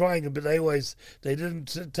been trying, but they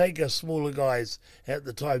didn't take us smaller guys at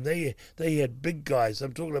the time. They had big guys.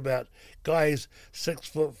 I'm talking about guys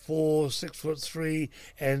 6'4", 6'3",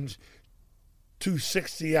 and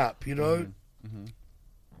 260 up, you know? Mm-hmm.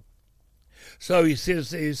 So he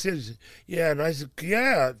says, yeah, and I said,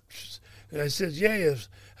 yeah. I said, yeah,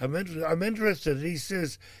 I'm interested. And he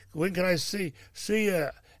says, when can I see you?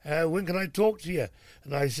 When can I talk to you?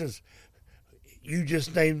 And I says, you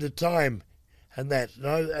just named the time, and that.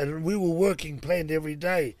 And we were working, planned every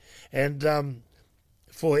day, and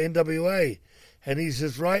for NWA. And he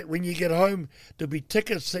says, right, when you get home, there'll be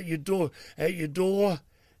tickets at your door. There'll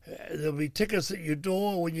be tickets at your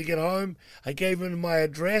door when you get home. I gave him my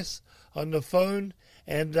address on the phone,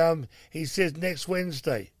 and he says next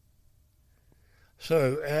Wednesday.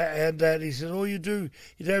 So, and he says, all you don't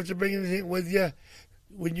have to bring anything with you.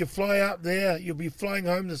 When you fly up there, you'll be flying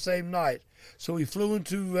home the same night. So we flew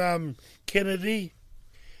into Kennedy.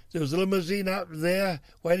 There was a limousine up there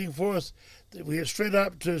waiting for us. We went straight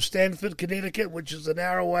up to Stamford, Connecticut, which is an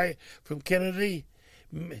hour away from Kennedy.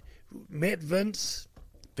 Met Vince.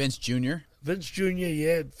 Vince Jr.? Vince Jr.,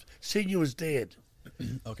 yeah. Senior was dead.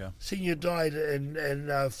 Okay. Senior died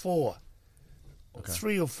in 4. Okay.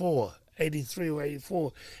 3 or 4. 83 or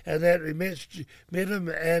 84, and that we met him,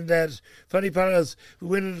 and that funny part is we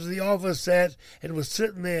went into the office and was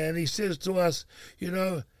sitting there, and he says to us,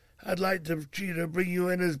 I'd like to bring you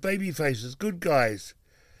in as baby faces, good guys.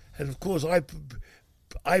 And of course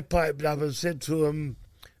I piped up and said to him,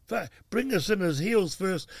 bring us in as heels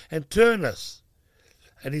first and turn us.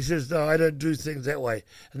 And he says, no, I don't do things that way.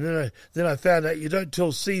 And then I found out you don't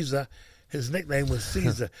tell Caesar. His nickname was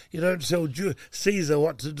Caesar. You don't tell Caesar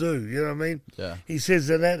what to do. You know what I mean? Yeah. He says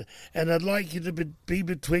that, and I'd like you to be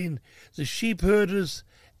between the sheep herders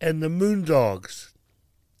and the moondogs.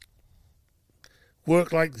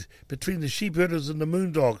 Work like between the sheep herders and the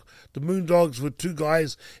moondogs. The moondogs were 2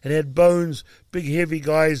 guys and had bones. Big, heavy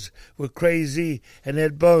guys were crazy and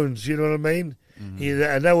had bones. You know what I mean? Mm-hmm.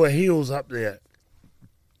 And they were heels up there.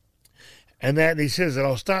 And he says that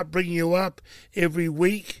I'll start bringing you up every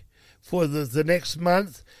week for the next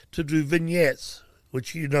month to do vignettes,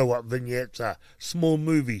 which you know what vignettes are. Small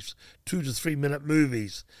movies, 2 to 3 minute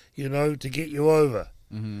movies, to get you over.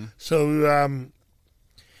 Mm-hmm. So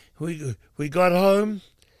we got home,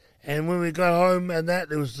 and when we got home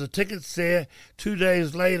there was the tickets there. 2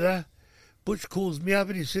 days later, Butch calls me up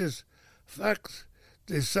and he says, fuck,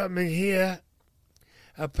 there's something here.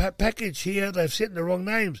 A package here, they've sent the wrong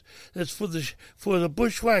names. It's for the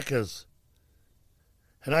Bushwhackers.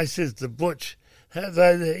 And I says to Butch,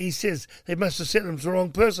 he says, they must have sent them to the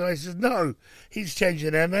wrong person. I says, no, he's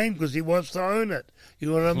changing our name because he wants to own it. You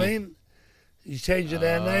know what I mean? He's changing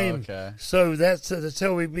our name. Okay. So that's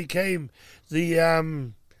how we became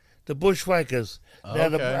the Bushwhackers. Now,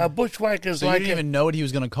 Okay. Bushwhackers So you didn't even know what he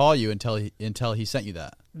was going to call you until he sent you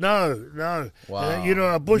that. No. Wow.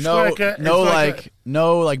 A Bushwhacker No, is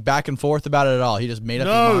no back and forth about it at all. He just made up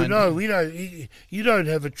his mind. No, we don't. You don't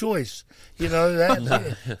have a choice.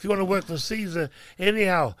 That if you want to work for Caesar.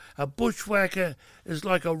 Anyhow, a Bushwhacker is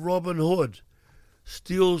like a Robin Hood.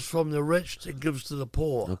 Steals from the rich and gives to the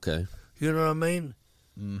poor. Okay. You know what I mean?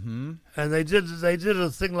 Mm-hmm. And they did a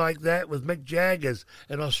thing like that with Mick Jagger's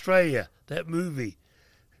in Australia, that movie.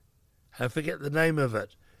 I forget the name of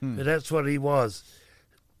it, but that's what he was.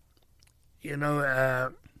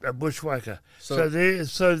 A bushwhacker. So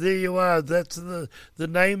there you are. That's the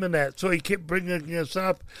name of that. So he kept bringing us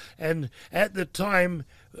up, and at the time,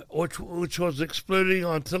 which was exploding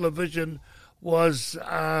on television, was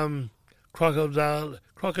Crocodile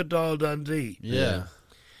Dundee. Yeah.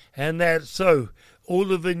 And so all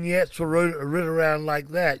the vignettes were written around like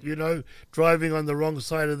that, driving on the wrong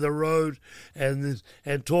side of the road and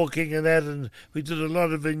talking and that, and we did a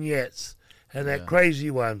lot of vignettes and crazy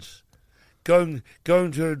ones. Going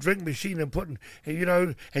to a drink machine and putting,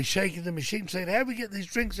 and shaking the machine, saying, how do we get these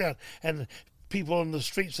drinks out? And people on the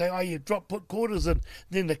street say, you put quarters in,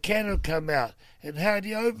 then the can will come out. And how do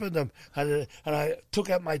you open them? And I took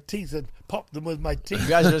out my teeth and popped them with my teeth. You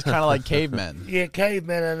guys are just kind of like cavemen. Yeah,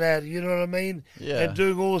 cavemen and that, you know what I mean? Yeah. And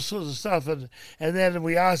doing all sorts of stuff. And then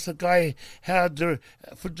we asked the guy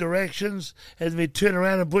for directions, and we turn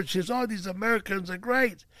around and Butch says, these Americans are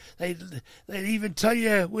great. They even tell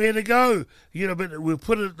you where to go, but we'll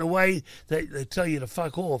put it the way they tell you to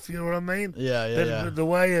fuck off, you know what I mean? Yeah. The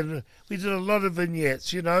way, and we did a lot of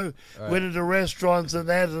vignettes, Went into restaurants and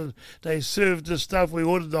that, and they served the stuff. We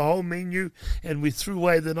ordered the whole menu, and we threw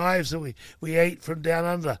away the knives, and we ate from down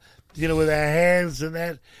under, with our hands and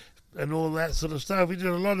that, and all that sort of stuff. We did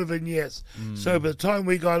a lot of vignettes. So by the time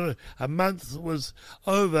we got a month was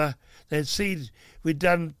over, they'd seen we'd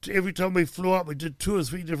done, every time we flew up, we did 2 or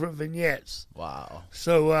 3 different vignettes. Wow.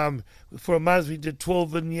 So for a month, we did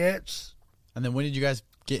 12 vignettes. And then when did you guys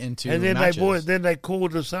get into and then matches? Then they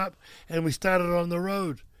called us up, and we started on the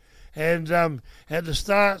road. And at the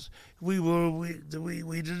start, we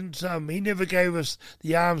didn't. He never gave us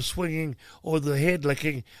the arm swinging or the head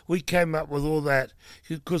licking. We came up with all that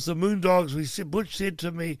because the Moondogs. Butch said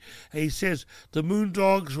to me, he says the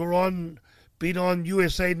Moondogs been on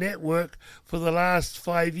USA Network for the last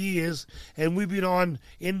 5 years, and we've been on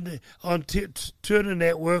Turner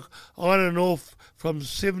Network on and off from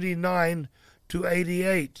 79 to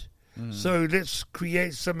 88. So let's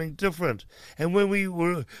create something different. And when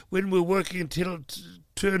we're working in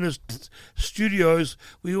Turner's studios,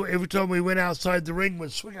 every time we went outside the ring,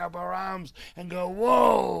 we'd swing up our arms and go,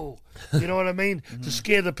 whoa! You know what I mean? To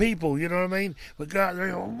scare the people, you know what I mean? We'd go out there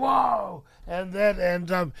and go, whoa! And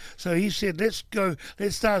that, so he said, let's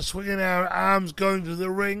start swinging our arms going to the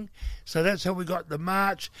ring. So that's how we got the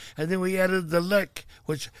march, and then we added the lick,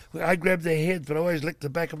 which I grabbed their head, but I always licked the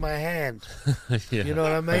back of my hand. Yeah. You know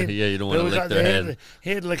what I mean? Yeah, you don't want Then to we lick got their the head.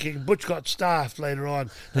 head licking. Butch got staffed later on.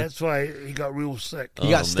 That's why he got real sick. He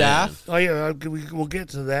got staff. Oh yeah, we'll get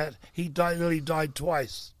to that. He nearly died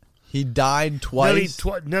twice. He died twice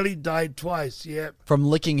Nearly died twice. Yeah. from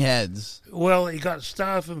licking heads. Well, he got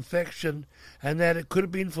staph infection, and that it could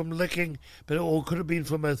have been from licking, but it could have been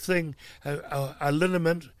from a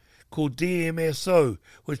liniment called DMSO,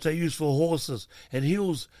 which they use for horses. It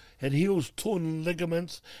heals torn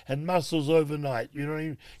ligaments and muscles overnight. You know,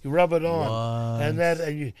 you rub it on, and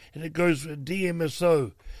it goes with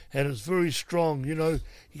DMSO, and it's very strong. You know,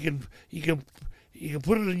 you can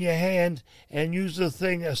put it in your hand and use the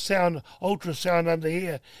thing, ultrasound under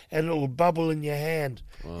here, and it will bubble in your hand.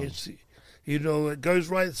 It's, it goes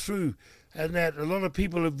right through. And that a lot of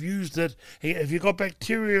people have used it. If you've got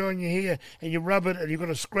bacteria on your hair and you rub it and you've got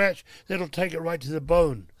a scratch, that'll take it right to the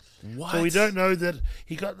bone. What? So we don't know that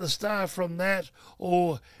he got the staph from that,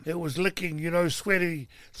 or it was licking, sweaty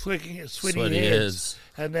heads,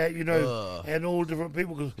 and that, and all different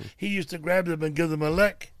people. Because he used to grab them and give them a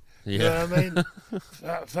lick. You know what I mean?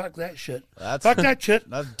 Fuck that shit. Fuck that shit.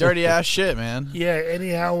 That's dirty ass shit, man. Yeah.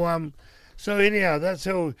 Anyhow, that's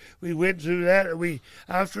how we went through that.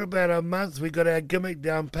 After about a month, we got our gimmick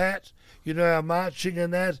down pat. Our marching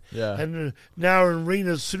and that. Yeah. And now in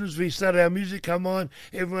arenas, as soon as we start our music come on,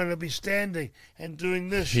 everyone will be standing and doing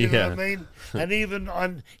this. You know what I mean? And even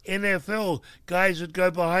on NFL, guys would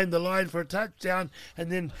go behind the line for a touchdown,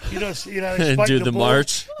 and then they spike do the the ball.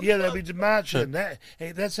 march. Yeah, they'd be marching.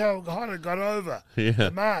 That's how hot it got over. Yeah.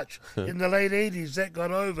 The march in the late '80s, that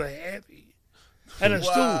got over heavy. And it's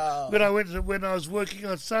still when I was working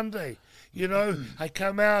on Sunday. I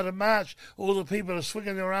come out and march. All the people are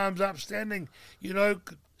swinging their arms up, standing.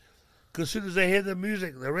 Because as soon as they hear the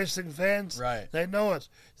music, the wrestling fans, Right. they know it.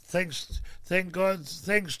 Thanks to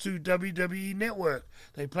WWE Network,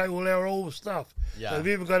 they play all our old stuff. Yeah. They've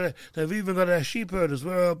even got our sheep herders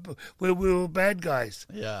where we were bad guys.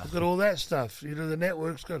 Yeah. We've got all that stuff. The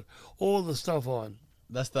network's got all the stuff on.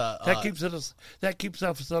 That's the That keeps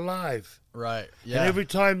us alive. right. Yeah. And every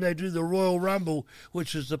time they do the Royal Rumble,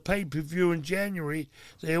 which is the pay-per-view in January,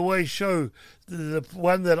 they always show the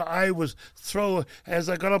one that I was throwing as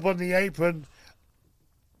I got up on the apron.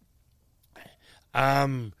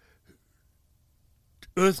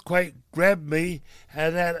 Earthquake grabbed me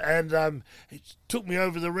and it took me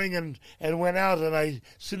over the ring and went out, and as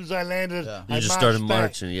soon as I landed, Yeah. I You just marched started back.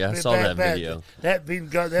 marching. Yeah, I saw that video. That's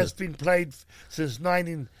been played since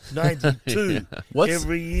 1992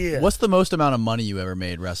 every year. What's the most amount of money you ever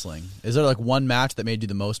made wrestling? Is there like one match that made you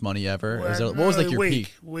the most money ever? What was like your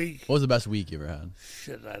peak? Week. What was the best week you ever had?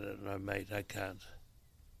 Shit, I don't know, mate. I can't.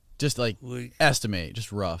 Just like Week. estimate,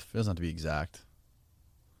 just rough. It doesn't have to be exact.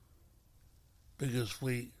 Biggest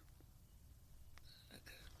week,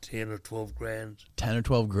 10 or 12 grand. 10 or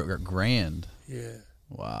 12 grand. Yeah,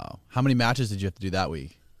 Wow. How many matches did you have to do that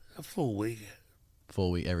week? a full week. Full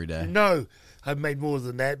week every day. No, I've made more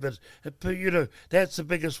than that, but that's the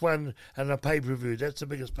biggest one on a pay-per-view. That's the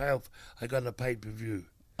biggest payoff I got on a pay-per-view.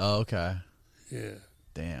 Oh, okay. Yeah.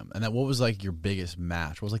 Damn. And what was like your biggest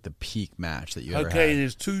match? What was like the peak match that you ever Okay, had?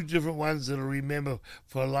 there's two different ones that I'll remember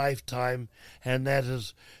for a lifetime, and that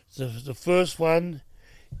is the first one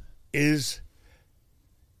is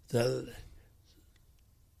the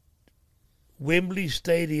Wembley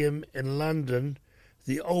Stadium in London,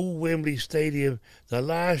 the old Wembley Stadium, the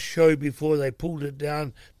last show before they pulled it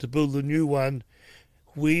down to build the new one.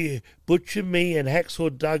 Butcher, me, and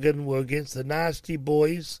Hacksaw Duggan were against the Nasty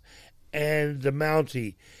Boys and the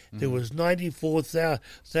Mountie. There was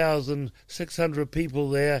 94,600 people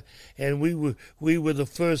there, and we were the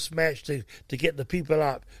first match to get the people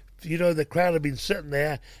up. The crowd had been sitting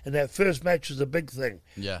there, and that first match was a big thing.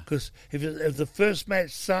 Yeah. Because if the first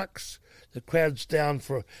match sucks, the crowd's down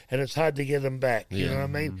and it's hard to get them back. You know what I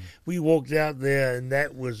mean? We walked out there, and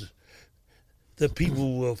that was. The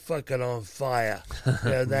people were fucking on fire.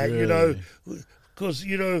 Because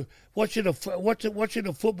watching a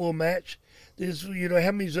football match, there's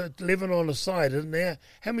how many's living on the side, isn't there?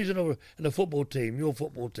 How many's in a football team? Your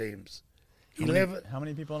football teams, 11 How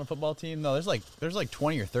many people on a football team? No, there's like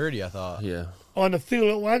 20 or 30. I thought. Yeah. on the field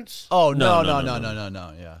at once. Oh no. No. Yeah, I don't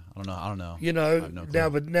know. I have no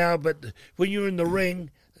clue. But when you're in the ring,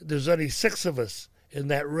 there's only 6 of us in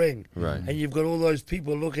that ring, Right. and you've got all those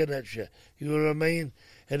people looking at you. You know what I mean?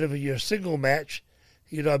 And if you're a single match,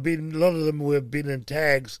 I've been a lot of them have been in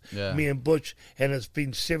tags. Yeah. Me and Butch, and it's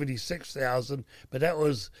been 76,000. But that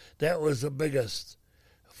was the biggest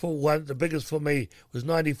for one, the biggest for me was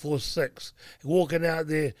 94.6. Walking out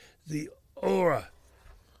there, the aura,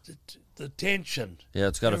 the tension. Yeah,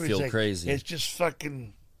 it's got to feel everything. crazy. It's just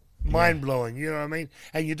fucking mind-blowing, you know what I mean?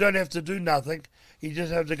 And you don't have to do nothing. You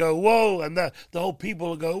just have to go, whoa, and the whole people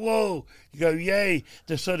will go, whoa. You go, yay.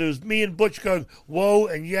 So there was me and Butch going, whoa,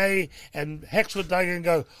 and yay, and Hex would dig and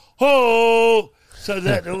go, ho! So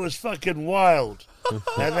that it was fucking wild.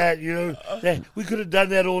 And that, you know, we could have done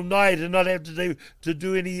that all night and not have to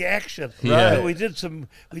do any action. Yeah. But we did some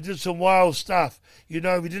wild stuff. You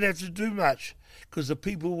know, we didn't have to do much because the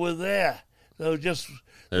people were there. They were just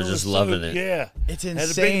loving it. Yeah, It's and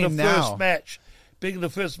insane being the now. first match. Being the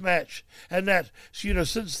first match, and that, you know,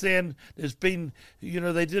 since then there's been, you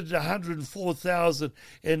know, they did 104,000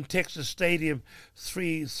 in Texas Stadium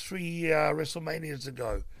three WrestleManias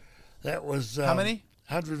ago. That was How many?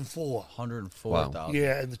 104. 104,000.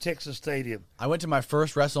 Yeah, in the Texas Stadium. I went to my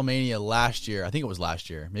first WrestleMania last year. I think it was last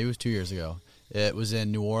year. Maybe it was 2 years ago. It was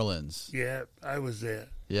in New Orleans. Yeah, I was there.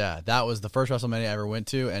 Yeah, that was the first WrestleMania I ever went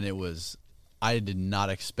to, and it was. I did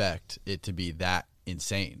not expect it to be that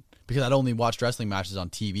insane because I'd only watched wrestling matches on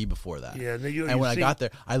TV before that. Yeah, and when I got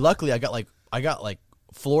there, I got like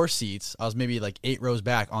floor seats. I was maybe like 8 rows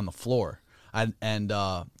back on the floor, and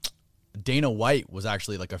Dana White was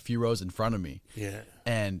actually like a few rows in front of me. Yeah.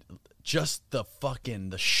 And just the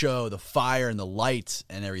show, the fire and the lights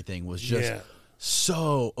and everything was just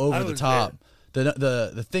so over the top.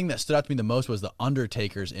 The thing that stood out to me the most was the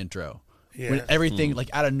Undertaker's intro. Yeah. When everything like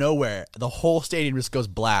out of nowhere, the whole stadium just goes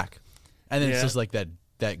black, and then it's Yeah. just like that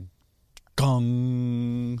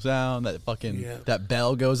gong sound, that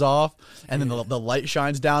bell goes off, and then the light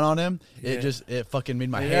shines down on him. Yeah. It fucking made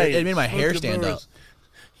my hair. It made my hair stand up.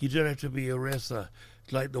 You don't have to be a wrestler.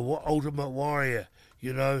 Like the Ultimate Warrior,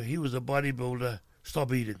 you know, he was a bodybuilder.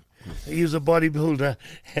 Stop eating. He was a bodybuilder,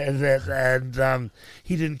 and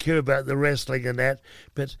he didn't care about the wrestling and that.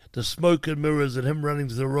 But the smoke and mirrors and him running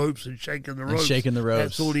to the ropes and shaking the ropes.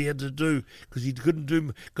 That's all he had to do because he couldn't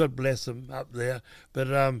do. God bless him up there, but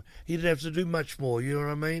he didn't have to do much more. You know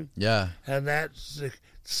what I mean? Yeah. And that's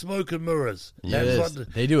smoke and mirrors. Yeah, That's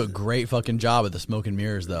they do a great fucking job at the smoke and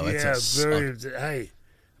mirrors, though. Yeah, hey,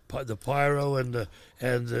 the pyro and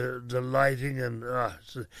the lighting and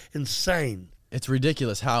it's insane. It's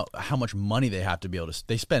ridiculous how much money they have to be able to.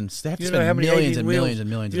 They have to spend how many millions 18 and wheels, millions and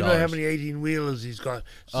millions of You dollars. know how many 18-wheelers he's got?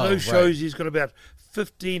 Oh, Those shows he's got about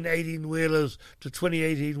 15 18-wheelers to 20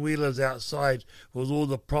 18-wheelers outside with all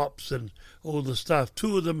the props and all the stuff.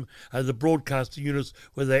 2 of them are the broadcasting units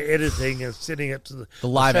where they're editing and sending it to the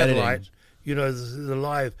live satellite. editing. You know, the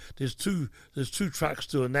live. There's two trucks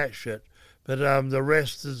doing that shit. But the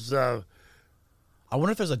rest is. I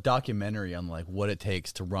wonder if there's a documentary on like what it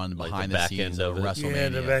takes to run Like behind the the back scenes end of of it? WrestleMania. Yeah,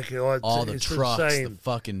 the back end. All the it's trucks,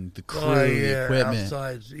 insane. the crew, the equipment.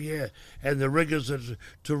 Outside, yeah, and the riggers are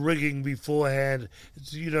to rigging beforehand.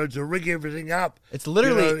 It's, you know, to rig everything up. It's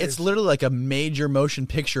literally You know, it's literally like a major motion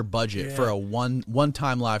picture budget for a one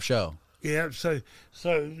time live show. Yeah, so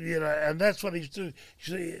you know, and that's what he's doing.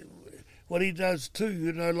 See, what he does too,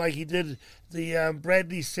 you know, like he did the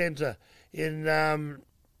Bradley Center in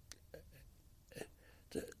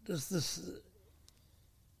this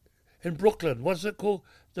in Brooklyn. What's it called?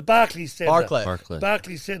 The Barclays Center.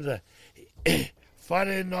 Barclays Center.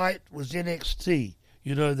 Friday night was NXT.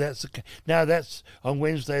 You know, now that's on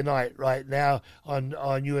Wednesday night right now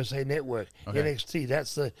on USA Network. Okay. NXT.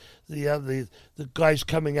 That's the guys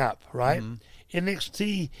coming up, right? Mm-hmm.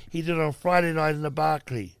 NXT he did on Friday night in the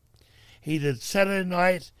Barclay. He did Saturday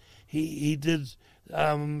night. He did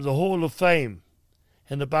the Hall of Fame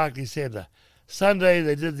in the Barclays Center. Sunday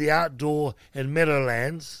they did the outdoor in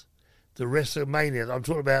Meadowlands, the WrestleMania. I'm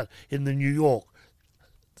talking about in the New York.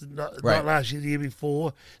 Not last year, the year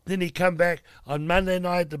before. Then he come back on Monday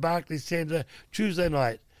night, the Barclays Center. Tuesday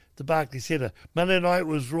night, the Barclays Center. Monday night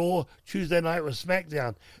was Raw. Tuesday night was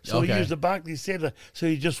SmackDown. So he used the Barclays Center. So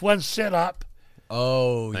he just one setup.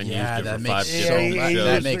 Oh, And yeah, used it that for makes 5 so different much. shows.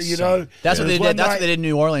 That makes you so. know, That's what they did. That's what they did in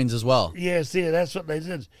New Orleans as well. Yes, yeah, that's what they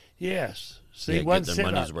did. Yes. See, Yeah, one get their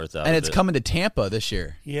setup. money's worth out And of it's it. coming to Tampa this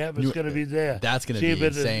year. Yeah, but it's going to be there. That's going to be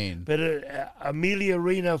insane. But Amelia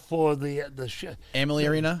Arena for the Emily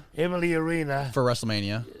Arena Emily Arena. for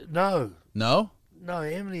WrestleMania. No, No?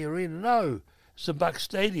 Emily Arena. No, it's the Buck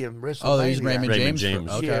Stadium. WrestleMania. Oh, they're using Raymond Raymond James.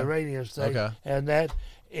 James. Okay. Yeah, Raymond Stadium. Okay. And that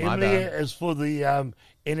My Emily bad. is for the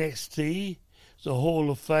NXT, the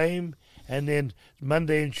Hall of Fame, and then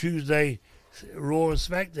Monday and Tuesday, Raw and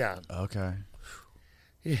SmackDown. Okay.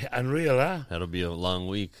 Yeah, unreal, huh? That'll be a long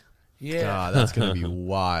week. Yeah. God, that's going to be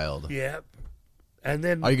wild. Yeah. And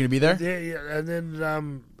then Are you going to be there? Yeah, and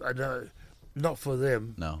then I know, not for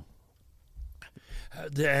them. No.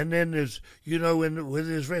 And then there's, when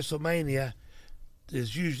there's WrestleMania,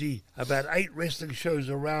 there's usually about 8 wrestling shows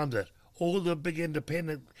around it. All the big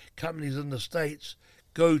independent companies in the States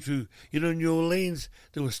go to, New Orleans,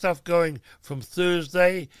 there was stuff going from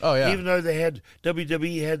Thursday. Oh, yeah. Even though they had,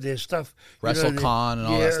 WWE had their stuff. WrestleCon and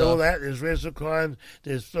all that stuff. Yeah, all that. There's WrestleCon,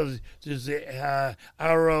 there's the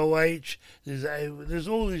ROH, there's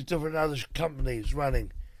all these different other companies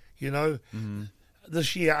running, Mm-hmm.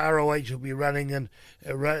 This year ROH will be running, and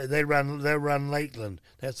they run Lakeland.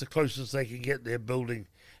 That's the closest they can get their building.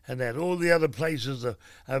 And that all the other places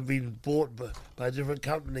have been bought by different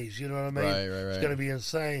companies. You know what I mean? Right. It's going to be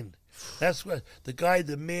insane. That's what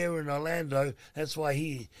the mayor in Orlando. That's why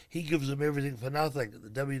he gives them everything for nothing. The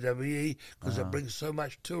WWE, because it brings so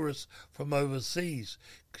much tourists from overseas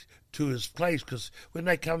to his place. Because when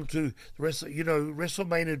they come to the rest,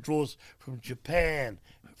 WrestleMania draws from Japan,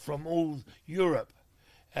 from all Europe,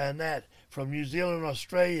 and that from New Zealand,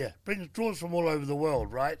 Australia, draws from all over the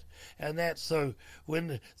world, right? And that so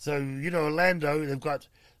Orlando, they've got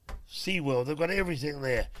SeaWorld, they've got everything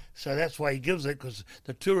there. So that's why he gives it, because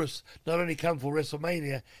the tourists not only come for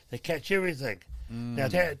WrestleMania, they catch everything. Now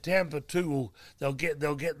Tampa too, they'll get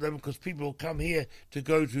them because people will come here to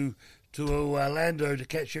go to Orlando to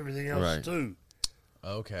catch everything else too.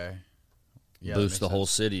 Okay. Yeah, Boost the whole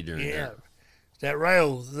city during that. That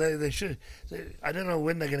rail, they should. I don't know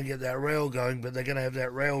when they're going to get that rail going, but they're going to have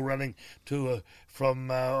that rail running from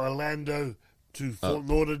Orlando to Fort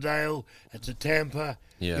Lauderdale and to Tampa.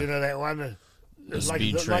 Yeah. That one. The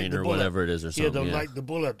speed train or whatever it is or something. Yeah, like the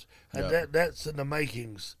Bullet. And that's in the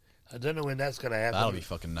makings. I don't know when that's going to happen. That'll be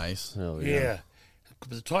fucking nice. Oh, yeah.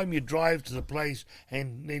 By the time you drive to the place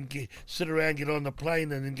and then sit around, get on the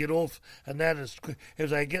plane, and then get off, and that is,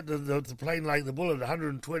 as I get the plane like the Bullet,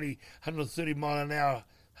 120, 130 mile an hour,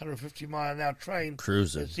 150 mile an hour train,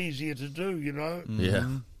 cruising. It's easier to do, Yeah.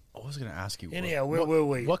 I was going to ask you. Anyhow, where were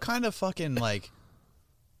we? What kind of fucking,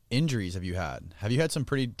 injuries have you had? Have you had some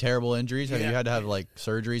pretty terrible injuries? Have you had to have,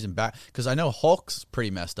 surgeries and back? Because I know Hulk's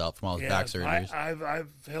pretty messed up from all his back surgeries.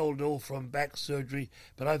 I've held all from back surgery,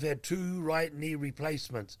 but I've had 2 right knee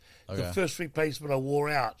replacements. Okay. The first replacement I wore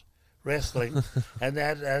out wrestling, and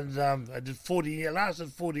I did 14 years,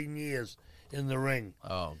 lasted 14 years in the ring.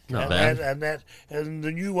 Oh, not bad. And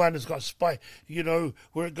the new one has got spike.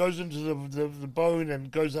 Where it goes into the bone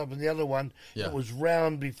and goes up in the other one. Yeah. It was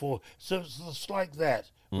round before, so it's like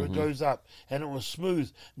that. Where it goes up, and it was smooth.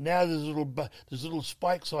 Now there's little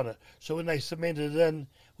spikes on it. So when they cement it in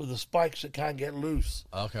with the spikes, it can't get loose.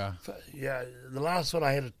 Okay. Yeah, the last one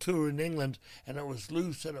I had a tour in England, and it was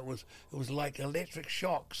loose, and it was like electric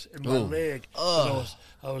shocks in my leg. I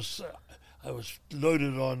was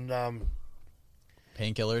loaded on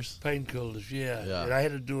painkillers. Yeah. And I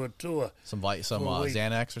had to do a tour. Some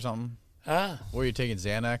Xanax or something. Huh? Were you taking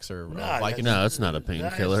Xanax or No, Vicodin? No, it's not a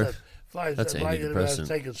painkiller. That's I was antidepressant.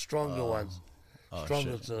 taking stronger ones.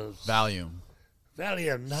 Stronger shit. Valium.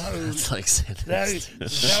 Valium, no. It's like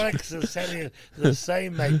Xanax and Valium the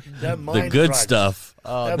same, mate. They're the mind good drugs. stuff.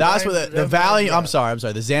 That's what the Valium. I'm sorry.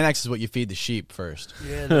 The Xanax is what you feed the sheep first.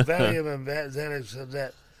 Yeah, the Valium and Xanax and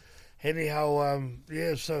that. Anyhow,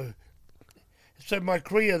 So my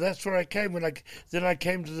career, that's where I came. Then I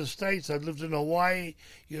came to the States. I lived in Hawaii.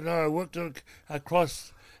 I worked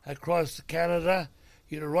across Canada.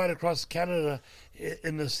 Right across Canada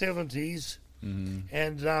in the 70s,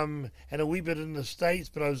 and a wee bit in the States.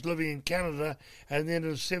 But I was living in Canada, and then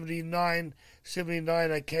in 79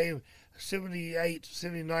 I came. 78,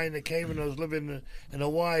 79 I came, and I was living in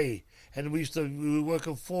Hawaii. And we were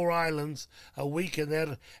working 4 islands a week,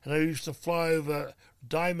 and I used to fly over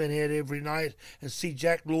Diamond Head every night and see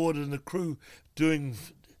Jack Lord and the crew doing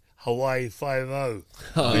Hawaii 5-0.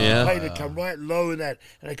 Oh, yeah? The plane would come right low in that,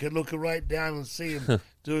 and I could look right down and see him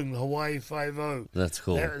doing Hawaii 5-0. That's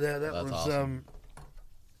cool. That That's was awesome.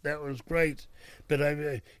 That was great. But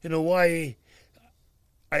in Hawaii,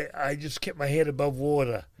 I just kept my head above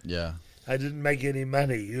water. Yeah. I didn't make any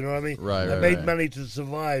money, you know what I mean? Right, I made money to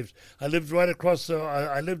survive. I lived right across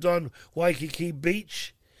I lived on Waikiki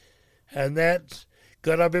Beach, and that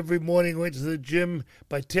got up every morning, went to the gym.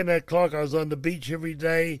 By 10 o'clock, I was on the beach every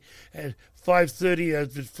day. At 5:30, I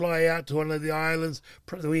would fly out to one of the islands.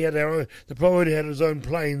 We had our own. The promoter had his own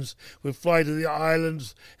planes. We'd fly to the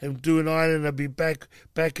islands and do an island. I'd be back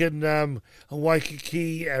in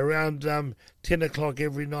Waikiki around 10 o'clock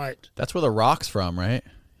every night. That's where The Rock's from, right?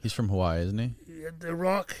 He's from Hawaii, isn't he? The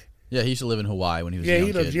Rock. Yeah, he used to live in Hawaii when he was a young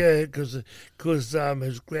he lived. kid. Yeah, because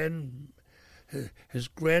his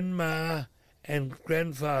grandma and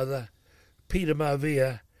grandfather, Peter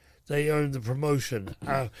Maivia, they owned the promotion.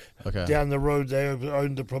 Okay. Down the road, they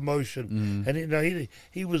owned the promotion. And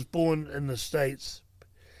he was born in the States.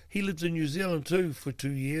 He lived in New Zealand too for 2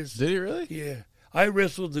 years. Did he really? Yeah. I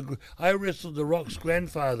wrestled the Rock's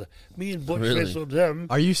grandfather. Me and Butch Really? wrestled him.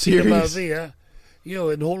 Are you Peter serious? Maivia.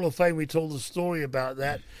 In Hall of Fame we told the story about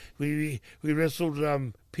that. We wrestled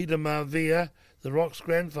Peter Maivia, the Rock's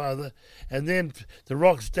grandfather, and then the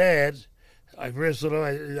Rock's dad. I wrestled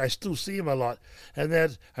him. I still see him a lot, and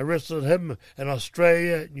that I wrestled him in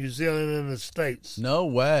Australia, New Zealand, and the States. No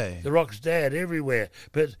way. The Rock's dad everywhere,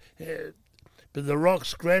 but the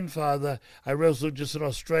Rock's grandfather I wrestled just in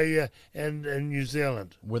Australia and New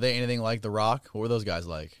Zealand. Were they anything like The Rock? What were those guys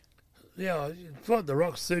like? Yeah, what, the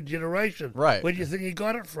Rock's third generation. Right. Where do you think he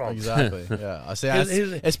got it from? Exactly. Yeah. I say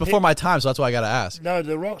His- it's before my time, so that's why I got to ask. No,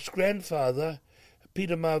 the Rock's grandfather,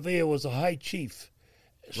 Peter Maivia, was a high chief,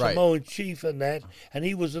 Right. Samoan chief and that, and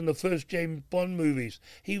he was in the first James Bond movies.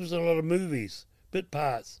 He was in a lot of movies, bit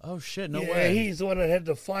parts. Oh shit! No Yeah, way. he's the one that had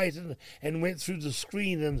to fight and went through the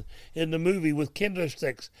screen in the movie with kendo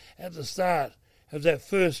sticks at the start of that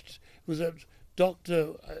first. Was it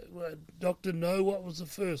Doctor No? What was the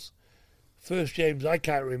first James? I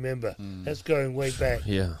can't remember. That's going way back.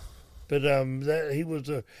 Yeah. But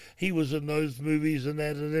he was in those movies and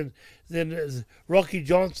that, and then Rocky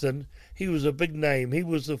Johnson. He was a big name. He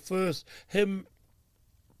was the first. Him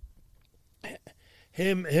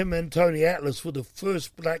and Tony Atlas were the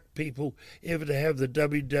first black people ever to have the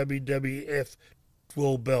WWF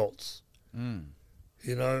world belts.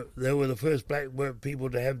 You know, they were the first black people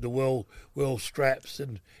to have the world straps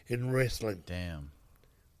in wrestling. Damn.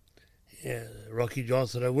 Yeah, Rocky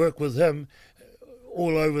Johnson. I worked with him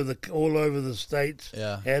all over the States,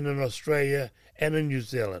 Yeah. and in Australia and in New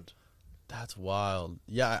Zealand. That's wild.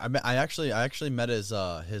 Yeah, I actually met his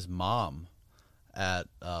mom at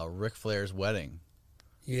Ric Flair's wedding.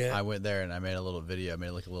 Yeah, I went there and I made a little video. I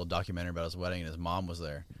made like a little documentary about his wedding, and his mom was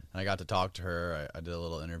there. And I got to talk to her. I did a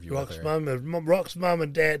little interview Rock's with her. Rock's mom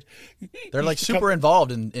and dad. They're like used to come- super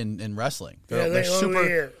involved in wrestling. They're, Yeah, they're they- oh, super.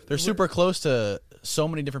 yeah. They're super close to so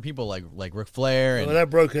many different people, like Ric Flair and Well, they're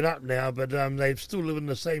broken up now, but they still live in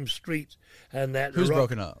the same street. And that who's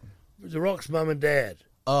broken up? The Rock's mom and dad.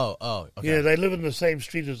 Oh, okay. Yeah, they live in the same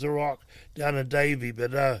street as the Rock down in Davie,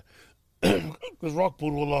 but because Rock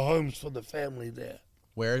bought all the homes for the family there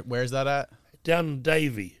Where's that at? down in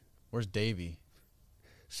Davie, Where's Davey?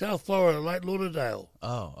 South Florida, like Lauderdale.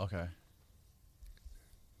 Oh, okay.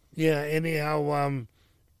 Yeah. Anyhow,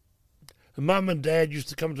 Mum and Dad used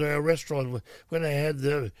to come to our restaurant when they had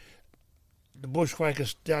the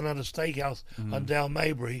Bushwhackers down at a steakhouse on Dale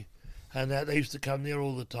Mabry, and that they used to come there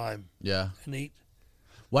all the time Yeah. and eat.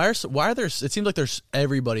 Why are there? It seems like there's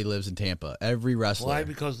everybody lives in Tampa. Every wrestler. Why?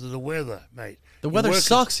 Because of the weather, mate. The weather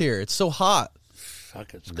sucks here. It's so hot.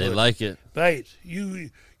 Fuck, it's They good. like it. Mate, you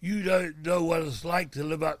don't know what it's like to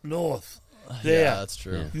live up north. There. Yeah, that's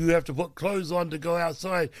true. You have to put clothes on to go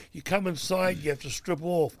outside. You come inside, you have to strip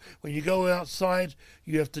off. When you go outside,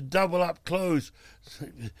 you have to double up clothes.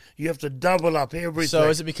 You have to double up everything. So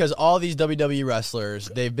is it because all these WWE wrestlers,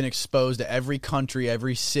 they've been exposed to every country,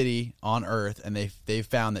 every city on earth, and they've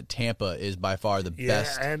found that Tampa is by far the yeah,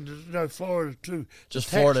 best. and Florida too. Just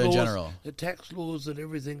The tax Florida in laws- general. The tax laws and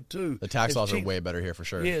everything too. The tax It's laws are cheap. way better here for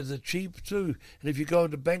sure. Yeah, they're cheap too. And if you go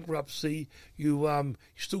into bankruptcy, you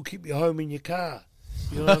still keep your home in your car.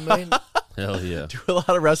 You know what I mean? Hell yeah. Do a lot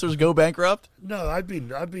of wrestlers go bankrupt? No, I've been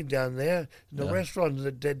down there in the restaurant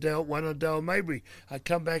that one on Dale Mabry. I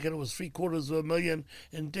come back and it was $750,000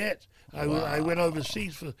 in debt. I went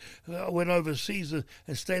overseas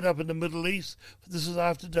and stayed up in the Middle East. This is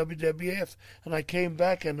after WWF, and I came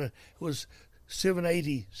back and it was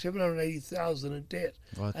 $780,000 in debt.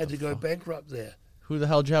 What I had the to go fuck? backrupt there. Who the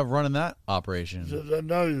hell did you have running that operation?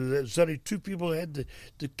 No, there's only two people had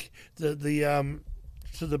the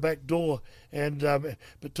to the back door, and by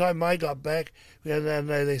the time I got back, and then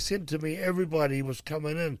they said to me everybody was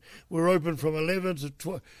coming in. We're open from 11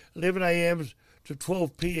 a.m. to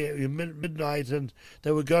 12 p.m. midnight, and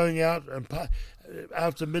they were going out and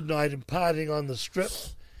after midnight and partying on the strip.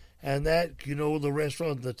 And that, all the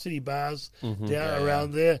restaurants, the city bars down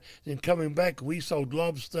around there. Then coming back, we sold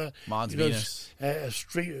lobster, Mons Venus.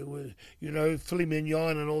 street, filet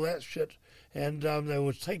mignon and all that shit. And they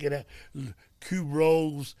were taking out cube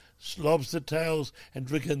rolls, lobster tails, and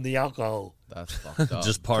drinking the alcohol. That's fucked up.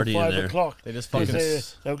 Just Till partying 5 there. o'clock. They just fucking They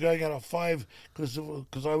were going out at 5 because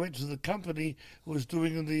I went to the company who was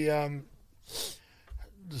doing the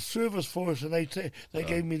service for us, and they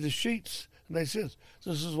gave me the sheets. And they said,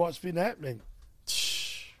 this is what's been happening.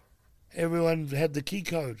 Everyone had the key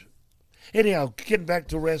code. Anyhow, getting back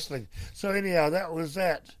to wrestling. So anyhow, that was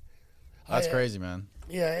that. That's crazy, man.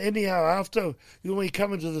 Yeah, anyhow, after when you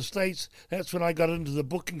come into the States, that's when I got into the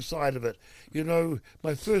booking side of it. You know,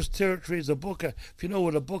 my first territory as a booker, if you know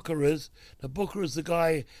what a booker is the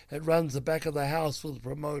guy that runs the back of the house for the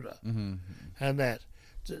promoter. Mm-hmm. And that.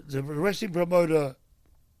 The wrestling promoter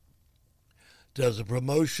does a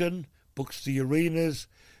promotion, books the arenas,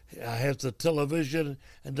 has the television,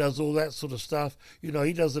 and does all that sort of stuff. You know,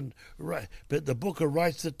 he doesn't write, but the booker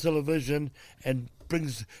writes the television and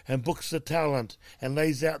books the talent and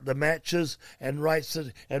lays out the matches and writes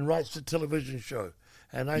the television show.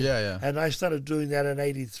 And I started doing that in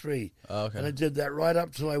 '83. Oh, okay. And I did that right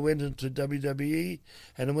up till I went into WWE.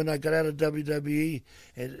 And when I got out of WWE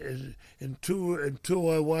in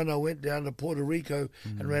 2001, I went down to Puerto Rico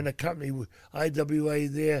and ran a company with IWA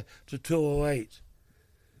there to 2008.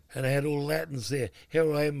 And I had all Latins there.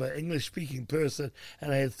 Here I am, an English-speaking person,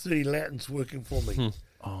 and I had 30 Latins working for me.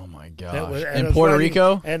 Oh my gosh! In Puerto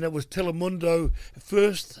Rico, and it was Telemundo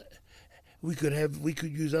first. We could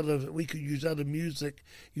use other music,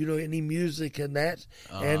 you know, any music and that,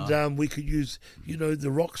 and we could use, you know, the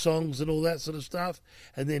rock songs and all that sort of stuff.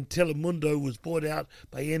 And then Telemundo was bought out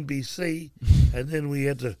by NBC, and then we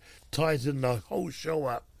had to tighten the whole show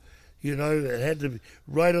up. You know, it had to be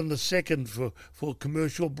right on the second for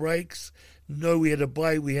commercial breaks. No, we had to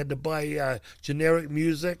buy generic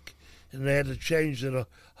music, and they had to change the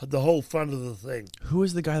whole front of the thing. who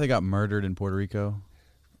is the guy that got murdered in Puerto Rico?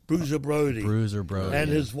 Bruiser Brody. Bruiser Brody. And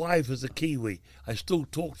his wife is a Kiwi. I still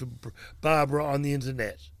talk to Barbara on the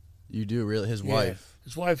internet. You do, really? His wife?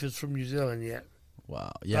 His wife is from New Zealand, yeah.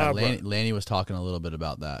 Wow. Yeah, Lanny was talking a little bit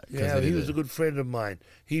about that. Yeah, he was a good friend of mine.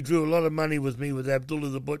 He drew a lot of money with me with Abdullah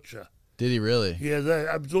the Butcher. Did he really? Yeah,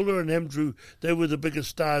 Abdullah and him they were the biggest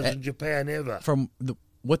stars in Japan ever. From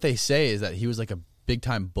what they say is that he was like a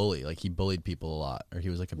big-time bully. Like, he bullied people a lot. Or he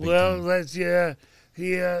was like a big that's, yeah.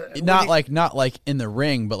 Not like in the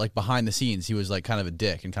ring, but like behind the scenes, he was like kind of a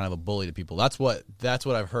dick and kind of a bully to people. That's what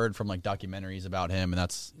I've heard from like documentaries about him, and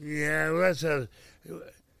that's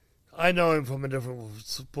I know him from a different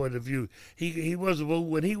point of view. He was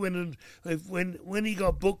when he went in when he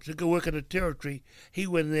got booked to go work in a territory, he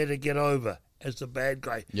went there to get over as the bad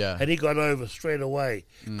guy. Yeah, and he got over straight away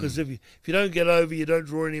because if you don't get over, you don't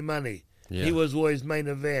draw any money. Yeah. He was always main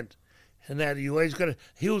event. And that he was got to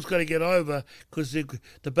get over because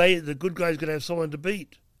the good guy's got to have someone to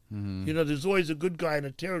beat. Mm-hmm. You know, there's always a good guy in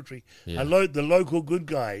a territory, the local good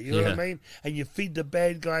guy. You know what I mean? And you feed the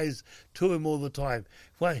bad guys to him all the time.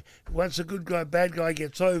 Once a bad guy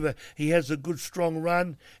gets over, he has a good strong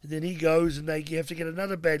run, and then he goes, and you have to get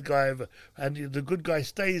another bad guy over, and the good guy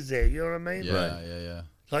stays there. You know what I mean? Yeah, yeah.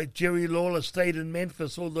 Like Jerry Lawler stayed in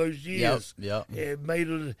Memphis all those years. Yep. It made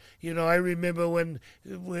it. You know, I remember when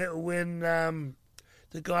the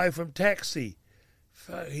guy from Taxi,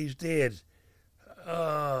 he's dead.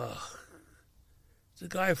 The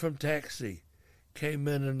guy from Taxi came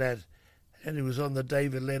in and he was on the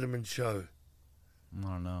David Letterman show. I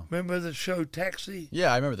don't know. Remember the show Taxi?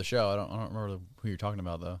 Yeah, I remember the show. I don't remember who you're talking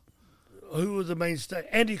about though. Who was the mainstay?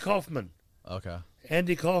 Andy Kaufman. Okay.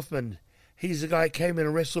 Andy Kaufman. He's the guy who came in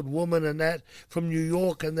and wrestled woman and that from New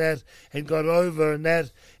York and that and got over and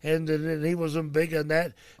that and he wasn't big and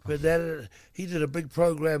that, but he did a big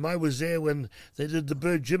program. I was there when they did the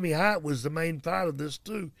Bird. Jimmy Hart was the main part of this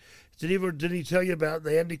too. Did he tell you about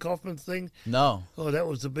the Andy Kaufman thing? No. Oh, that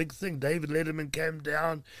was the big thing. David Letterman came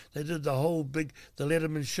down. They did the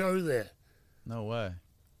Letterman show there. No way.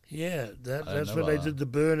 Yeah, that's when they did the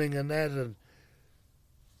burning and that and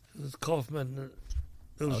it was Kaufman.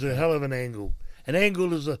 It was a hell of an angle. An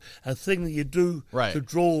angle is a thing that you do to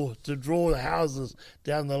draw the houses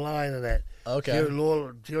down the line and that. Okay.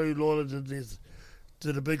 Jerry Lawler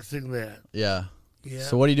did a big thing there. Yeah. Yeah.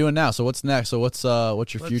 So what are you doing now? So what's next? So what's your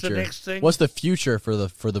future? What's the next thing? What's the future for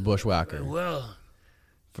the Bushwhacker? Well,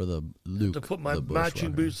 for the Luke. To put my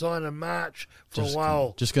marching boots on and march for a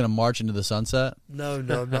while. Just gonna march into the sunset? No,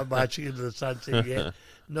 I'm not marching into the sunset yet.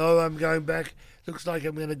 No, I'm going back. Looks like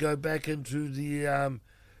I'm going to go back into the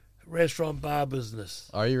restaurant bar business.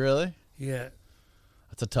 Are you really? Yeah.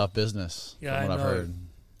 That's a tough business. Yeah, from what I know. I've heard.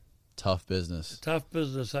 Tough business. Tough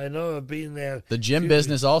business. I know. I've been there. The gym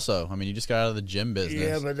business also. I mean, you just got out of the gym business.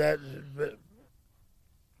 Yeah, but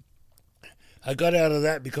I got out of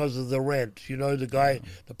that because of the rent. You know, the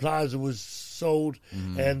plaza was sold,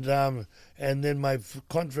 and then my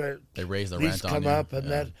contract they raised the lease rent come on you. up,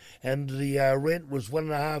 and the rent was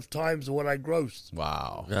 1.5 times what I grossed.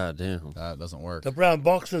 Wow. God damn. That doesn't work. The Brown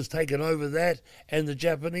Boxer's taken over that, and the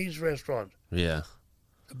Japanese restaurant. Yeah.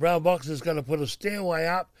 The Brown Boxer's going to put a stairway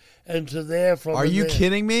up into there from. Are you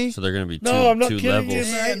kidding me? So they're going to be I'm not two kidding levels.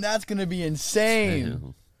 you, Man, that's going to be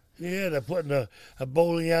insane. Yeah, they're putting a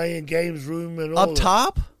bowling alley and games room and all Up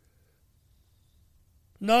top?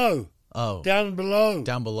 No. Oh. Down below.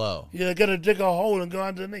 Down below. Yeah, they're going to dig a hole and go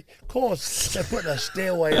underneath. Of course, they're putting a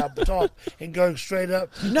stairway up top and going straight up.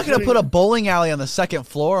 You're not going to put a bowling alley on the second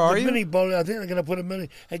floor, are you? Mini bowling. I think they're going to put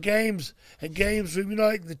a games room. You know,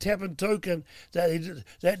 like the Tap and Token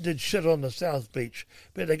that did shit on the South Beach.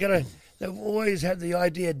 But they've always had the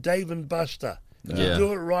idea Dave and Buster. If they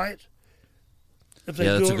do it right. If they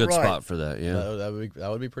do that's a good right. spot for that. Yeah, that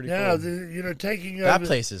would be pretty cool. Taking that over,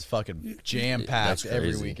 place is fucking jam packed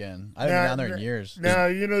every weekend. I haven't been down there in years. Now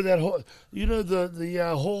you know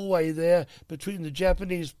the hallway there between the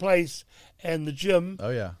Japanese place and the gym.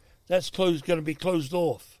 Oh yeah, that's going to be closed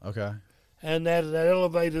off. Okay. And that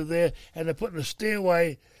elevator there, and they're putting a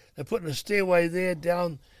stairway. They're putting a stairway there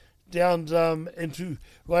down into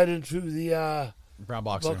the Brown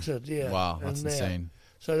Boxer. Yeah. Wow, that's insane.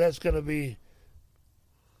 So that's going to be.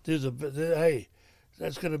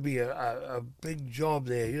 That's going to be a big job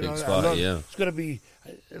there. You know, spot, it's going to be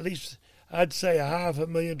at least I'd say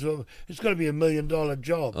 $500,000 it's going to be $1 million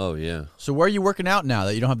job. Oh yeah. So where are you working out now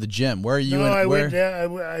that you don't have the gym? Where are you? I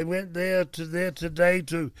went there today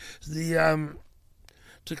to the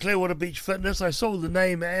to Clearwater Beach Fitness. I sold the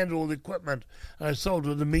name and all the equipment. I sold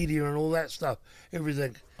the media and all that stuff,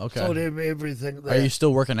 everything. Okay. Sold everything there. Are you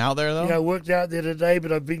still working out there, though? Yeah, I worked out there today,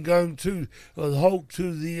 but I've been going to Hulk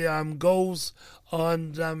to the goals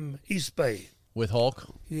on East Bay. With Hulk?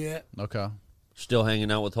 Yeah. Okay. Still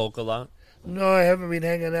hanging out with Hulk a lot? No, I haven't been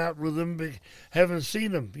hanging out with him. But haven't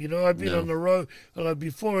seen him. You know, I've been on the road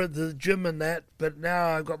before at the gym and that, but now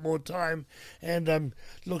I've got more time, and I'm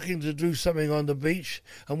looking to do something on the beach.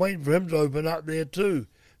 I'm waiting for him to open up there too.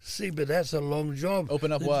 See, but that's a long job.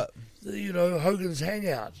 Open up what? Hogan's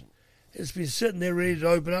Hangout. It's been sitting there ready to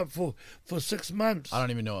open up for 6 months. I don't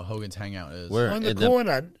even know what Hogan's Hangout is. Where? On the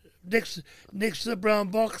corner, next to the Brown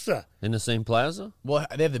Boxer. In the same plaza? Well,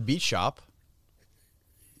 they have the beach shop.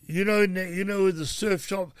 You know the surf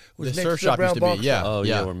shop was the next surf to the shop Brown used to be, Boxer. yeah. Oh,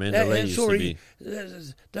 yeah, where Mandalay used to be.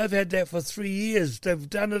 They've had that for 3 years. They've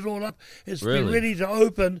done it all up. It's Really? been ready to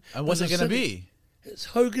open. And what's it going to be? It's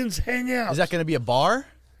Hogan's Hangout. Is that going to be a bar?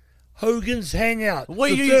 Hogan's Hangout.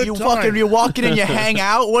 What you walk in and you hang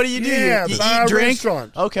out? What do you do? Yeah, you bar eat, drink?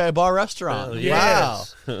 restaurant. Okay, bar restaurant.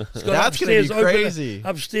 Yes. Wow. That's going to be crazy.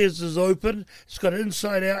 Upstairs is open. It's got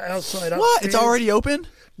inside out, outside, what? upstairs. It's already open?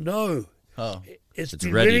 No. Oh. It's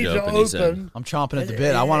been ready ready to to open, open. I'm chomping at the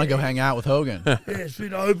bit. I want to go hang out with Hogan. It's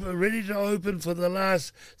been ready to open for the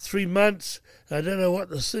last 3 months. I don't know what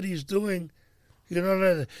the city's doing. You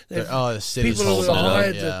know, the city's people holding who it up,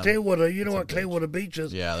 hired yeah. the Clearwater. You know what Clearwater Beach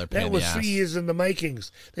is? Yeah, they're paying That was the 3 ass. years in the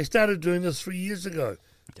makings. They started doing this 3 years ago.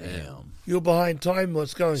 Damn. You're behind time.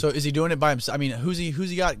 What's going? So is he doing it by himself? I mean, who's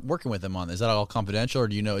he got working with him on? Is that all confidential, or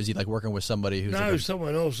do you know? Is he like working with somebody who's no,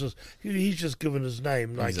 someone else is. He's just given his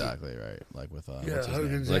name. Like exactly right, like with what's his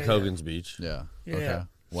Hogan's name? Like Hogan's Beach. Yeah. Yeah. Okay.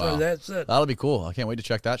 Wow. So that's it. That'll be cool. I can't wait to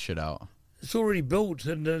check that shit out. It's already built,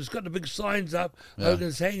 and it's got the big signs up.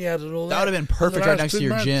 Hogan's Hangout and all that. That would have been for the perfect right last next 2 to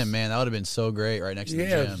your months. gym, man. That would have been so great right next to the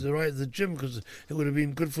Yeah, gym. right at the gym, because it would have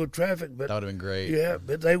been good for traffic. But That would have been great. yeah,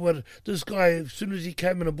 but they would. This guy, as soon as he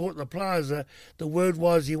came in and bought the plaza, the word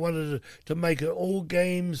was he wanted to make it all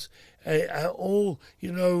games, all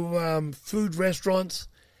food restaurants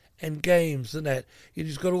and games and that.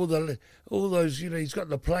 He's got all those. He's got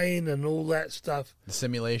the plane and all that stuff. The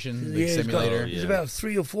simulation, the Yeah, he's got- simulator. There's about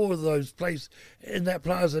 3 or 4 of those places in that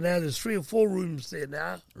plaza now. There's 3 or 4 rooms there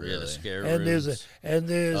now. Yeah, the scare And rooms. there's I went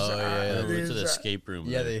to there's the escape room.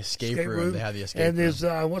 Yeah, there. the escape room. They have the escape and room.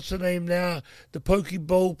 there's what's the name now? The Poke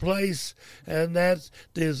Bowl place, and there's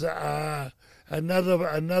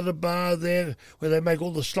another bar there where they make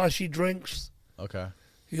all the slushy drinks. Okay.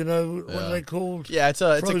 What are they called? Yeah, it's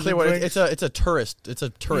a Frozen clear one. drinks. It's a tourist Yeah,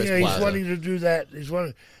 plaza. he's wanting to do that.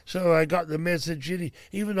 So I got the message.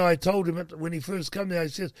 Even though I told him when he first came there, I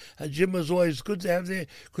said a gym is always good to have there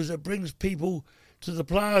because it brings people to the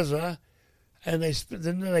plaza, and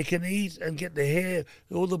then they can eat and get their hair,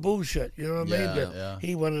 all the bullshit. You know what I mean? But yeah.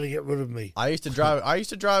 he wanted to get rid of me. I used to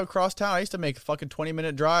drive across town. I used to make a fucking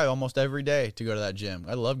 20-minute drive almost every day to go to that gym.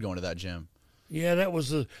 I loved going to that gym. Yeah, that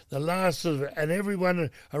was the last of it. And everyone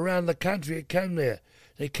around the country that came there,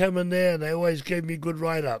 they come in there and they always gave me good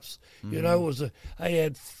write-ups. Mm-hmm. I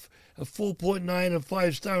had a 4.9 and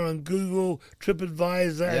 5-star on Google,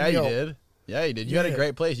 TripAdvisor, Yeah, and you Yelp. did. Yeah, you did. You had a Yeah.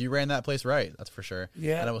 great place. You ran that place right. That's for sure.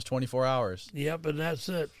 Yeah. And it was 24 hours. Yep, and that's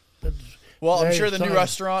it. But Well, I'm they sure the new signed-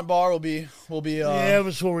 restaurant bar will be. yeah, it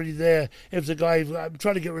was already there. If the guy, I'm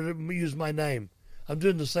trying to get rid of use my name. I'm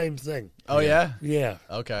doing the same thing. Oh yeah. Yeah.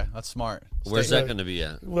 Okay, that's smart. Where's that going to be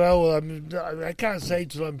at? Well, I can't say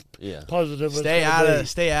till I'm positive. Stay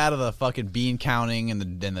out of the fucking bean counting and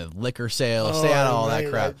the liquor sales. Stay out of all that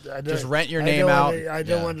crap. Just rent your name out. I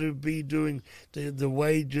don't want to be doing the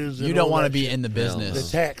wages. You don't want to be in the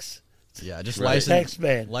business. The tax. Yeah, just tax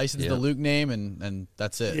man. License the Luke name and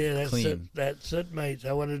that's it. Yeah, clean. It. That's it, mate.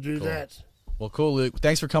 I want to do that. Well, cool, Luke.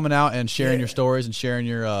 Thanks for coming out and sharing your stories and sharing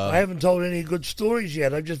your. I haven't told any good stories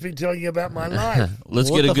yet. I've just been telling you about my life.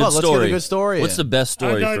 Let's get a good story. Let's get a good story. What's the best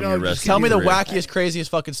story from your wrestling? Tell me the career? wackiest,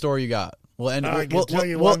 craziest fucking story you got. We'll end.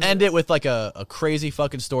 We'll end it with like a crazy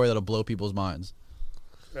fucking story that'll blow people's minds.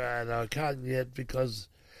 No, I can't yet because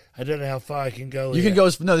I don't know how far I can go. You can go.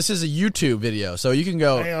 No, this is a YouTube video, so you can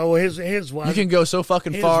go. Well, here's one. You can go so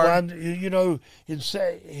fucking far. One, you know, in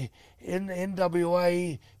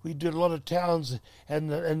NWA, we did a lot of towns in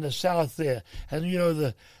the south there, and you know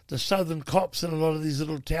the southern cops in a lot of these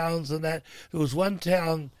little towns and that. There was one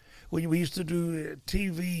town when we used to do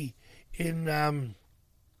TV in.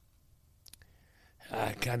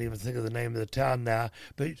 I can't even think of the name of the town now,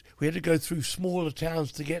 but we had to go through smaller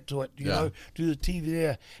towns to get to it, you know, do the TV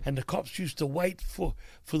there. And the cops used to wait for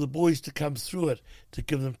the boys to come through it to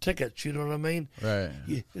give them tickets, you know what I mean? Right.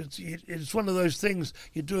 It's one of those things,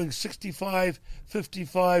 you're doing 65,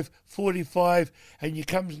 55, 45, and you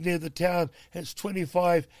come near the town, it's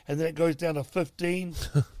 25, and then it goes down to 15.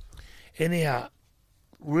 Anyhow.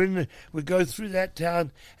 We go through that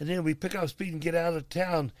town, and then we pick up speed and get out of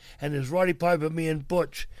town. And there's Roddy Piper, me, and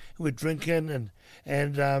Butch. We're drinking,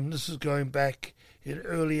 and this is going back in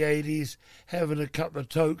early '80s, having a couple of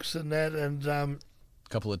tokes and that, and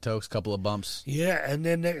couple of tokes, couple of bumps. Yeah, and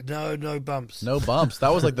then no bumps. No bumps.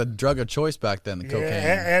 That was like the drug of choice back then. The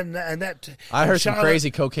cocaine. And that. I heard some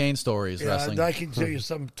crazy cocaine stories. Wrestling. I can tell you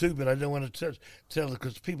some too, but I don't want to tell it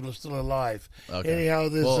because people are still alive. Okay. Anyhow,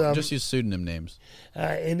 there's just use pseudonym names.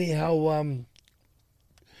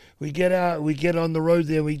 We get out. We get on the road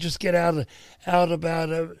there. We just get out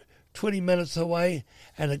about 20 minutes away,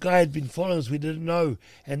 and a guy had been following us. We didn't know,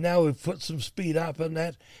 and now we've put some speed up and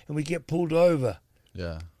that, and we get pulled over.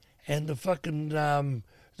 Yeah. And the fucking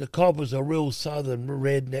the cop was a real southern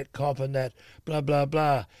redneck cop and that, blah blah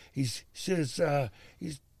blah. He says they're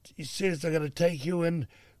going to take you in.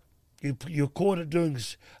 You're caught at doing,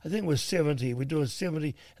 I think it was 70. We're doing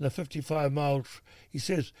 70 and a 55 mile. He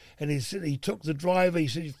says, and he took the driver. He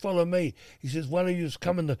said, "Follow me." He says, "One of you's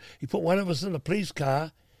coming." He put one of us in the police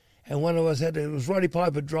car, and one of us it was Roddy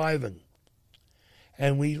Piper driving,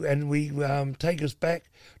 and we take us back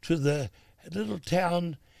to the little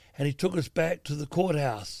town, and he took us back to the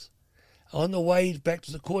courthouse. On the way back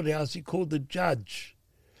to the courthouse, he called the judge.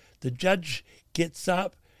 The judge gets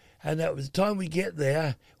up, and at the time we get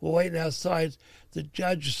there, we're waiting outside. The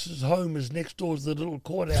judge's home is next door to the little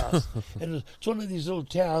courthouse. And it's one of these little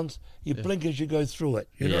towns, you blink as you go through it.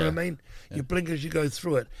 You know what I mean? Yeah. You blink as you go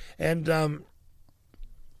through it. And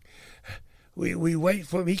we wait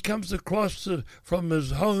for him. He comes across from his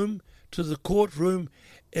home to the courtroom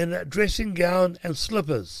in a dressing gown and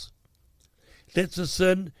slippers. Lets us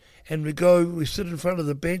in, and we sit in front of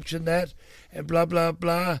the bench and that, and blah, blah,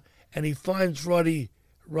 blah. And he finds Roddy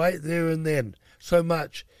right there and then, so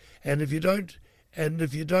much. And if you don't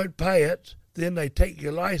pay it, then they take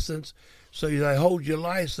your license. So they hold your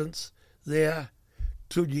license there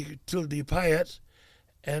till you pay it,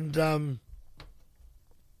 and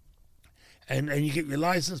you get your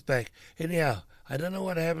license back. Anyhow, I don't know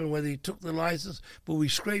what happened, whether he took the license, but we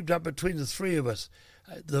scraped up between the three of us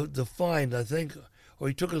the fine, I think, or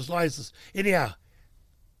he took his license. Anyhow,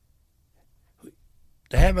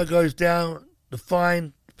 the hammer goes down, the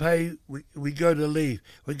fine, pay, we go to leave.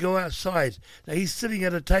 We go outside. Now, he's sitting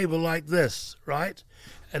at a table like this, right?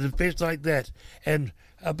 At a bench like that. And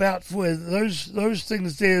about where those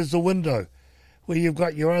things there is the window, where you've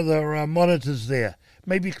got your other monitors there,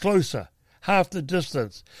 maybe closer, half the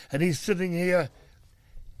distance. And he's sitting here.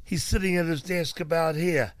 He's sitting at his desk about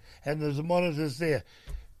here, and there's the monitors there.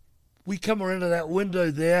 We come around to that window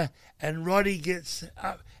there, and Roddy gets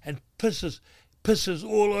up and pisses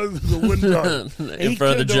all over the window. In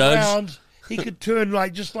front of the judge? Around, he could turn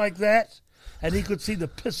just like that, and he could see the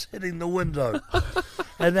piss hitting the window.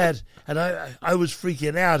 And I was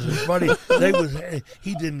freaking out. And Roddy,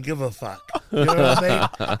 he didn't give a fuck. You know what I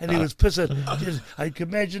mean? And he was pissing. I can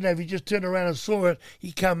imagine if he just turned around and saw it,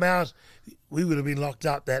 he come out, we would have been locked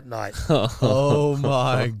up that night. Oh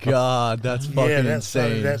my God, that's fucking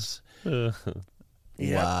insane.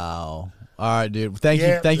 Wow. All right, dude. Thank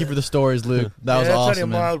you for the stories, Luke. That was that's awesome. That's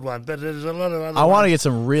only a mild one, but there's a lot of other. I want to get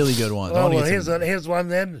some really good ones. Here's one.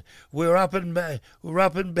 Then we're up in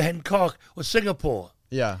Bangkok or Singapore.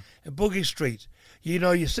 Yeah. At Boogie Street. You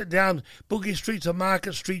know, you sit down. Boogie Street's a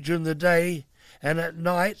market street during the day, and at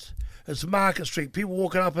night it's Market Street. People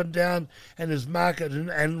walking up and down, and there's market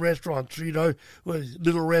and restaurants, you know,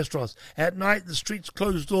 little restaurants. At night, the street's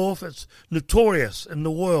closed off. It's notorious in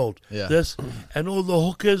the world, Yeah. this. And all the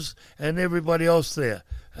hookers and everybody else there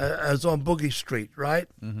is on Boogie Street, right?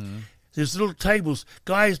 Mm-hmm. There's little tables.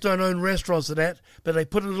 Guys don't own restaurants and that, but they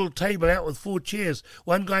put a little table out with 4 chairs.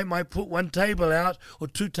 One guy might put 1 table out or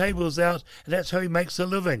 2 tables out, and that's how he makes a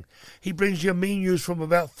living. He brings you menus from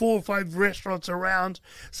about 4 or 5 restaurants around.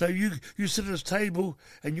 So you sit at his table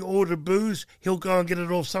and you order booze. He'll go and get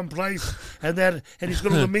it off someplace, and he's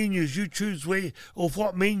got all the menus. You choose off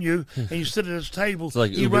what menu, and you sit at his table. It's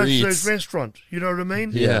like he Uber runs Eats. those restaurants. You know what I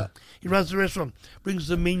mean? Yeah. He runs the restaurant, brings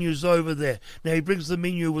the menus over there. Now, he brings the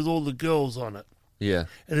menu with all the girls on it. Yeah.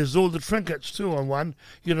 And there's all the trinkets, too, on one.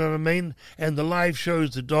 You know what I mean? And the live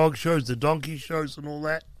shows, the dog shows, the donkey shows, and all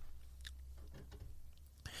that.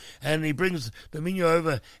 And he brings the menu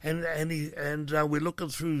over, and we're looking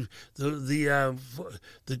through the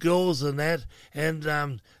girls and that, and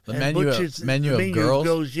menu of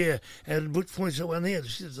girls? yeah. And Butch points at one here.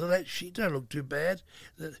 She says, "Oh, that she don't look too bad."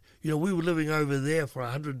 You know, we were living over there for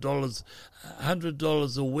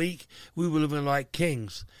 $100 a week. We were living like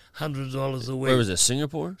kings, $100 a week. Where was it?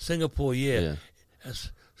 Singapore? Singapore, yeah.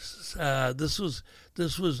 This was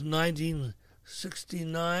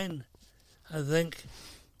 1969, I think.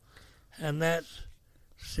 And that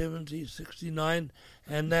 70, 69,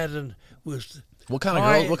 and that was What kind of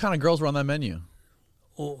girls were on that menu?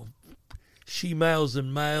 she-males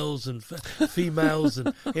and males and females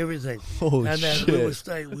and everything. Oh, and that shit. we were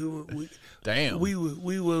staying. Damn. We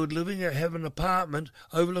were living have an apartment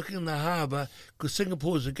overlooking the harbour, because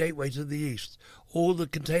Singapore is a gateway to the east. All the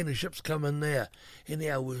container ships come in there.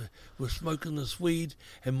 Anyhow, we're smoking this weed,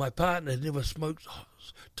 and my partner had never smoked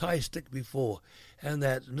Thai stick before, and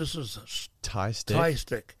this was Thai stick? Thai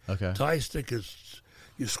stick. Okay. Thai stick is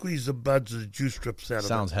you squeeze the buds, the juice drips out of it.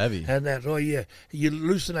 Sounds heavy. And you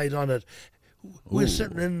hallucinate on it. We're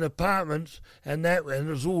sitting in the apartment, and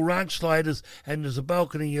there's all ranch sliders, and there's a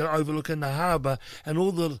balcony you're overlooking the harbour, and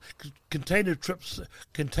all the container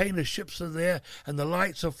ships are there, and the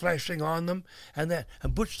lights are flashing on them, and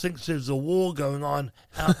Butch thinks there's a war going on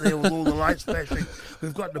out there with all the lights flashing.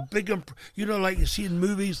 We've got the big, like you see in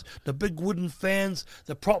movies, the big wooden fans.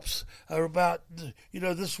 The props are about,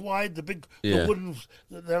 this wide. The wooden,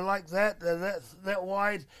 they're like that. They're that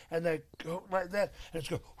wide, and they go like that, and it's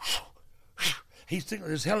go. He's thinking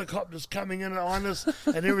there's helicopters coming in on us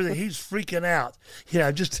and everything. He's freaking out.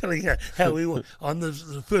 I'm just telling you how we were on the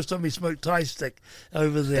first time we smoked Thai stick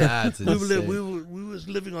over there. That's insane. We was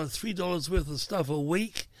living on $3 worth of stuff a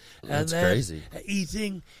week. And That's crazy.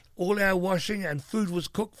 Eating. All our washing and food was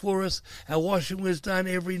cooked for us. Our washing was done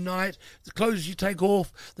every night. The clothes you take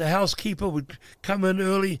off, the housekeeper would come in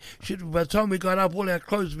early. By the time we got up, all our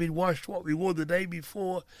clothes had been washed, what we wore the day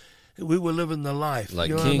before. We were living the life. Like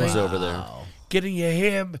you know kings what I mean? over there. Getting your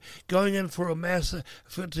hair, going in for a to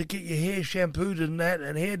get your hair shampooed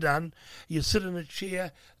and hair done. You sit in a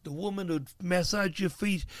chair. The woman would massage your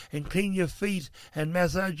feet and clean your feet and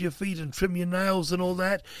massage your feet and trim your nails and all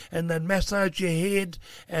that, and then massage your head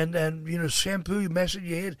and shampoo, massage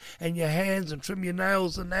your head and your hands and trim your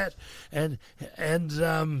nails and that, and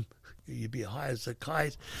you'd be high as a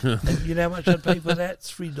kite. And you know how much I'd pay for that?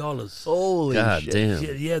 $3. Holy God shit.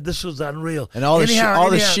 damn. Yeah, this was unreal. And all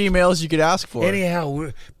the she-males you could ask for.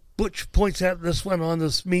 Anyhow, Butch points out this one on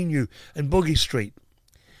this menu in Boogie Street.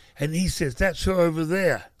 And he says, that's her over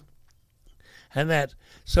there. And that.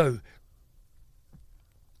 So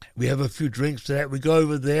we have a few drinks to that. We go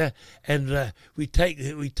over there and we take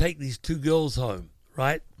these 2 girls home,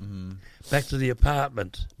 right? Mm-hmm. Back to the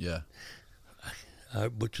apartment. Yeah.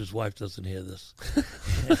 Butch's wife doesn't hear this.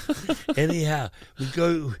 Anyhow,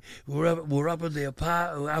 we're up in the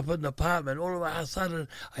apartment. All of a sudden,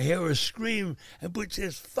 I hear her scream, and Butch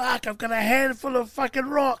says, "Fuck! I've got a handful of fucking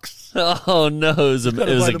rocks." Oh no, it was a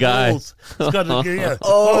guy. Balls. It's got the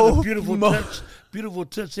beautiful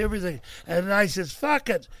tits, everything. And I says, "Fuck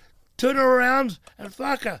it, turn her around and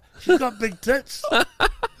fuck her. She's got big tits."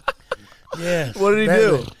 Yeah. What did he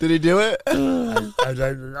do? Did he do it?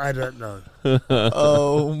 I don't know.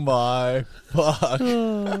 Oh my fuck!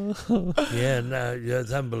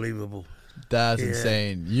 It's unbelievable. That's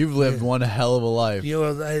insane. You've lived one hell of a life.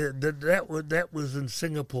 That was in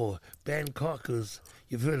Singapore. Bangkok was.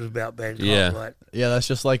 You've heard about Bangkok, right? Yeah, that's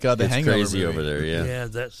just like the it's Hangover crazy movie. over there. Yeah. Yeah,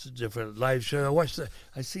 that's a different live show.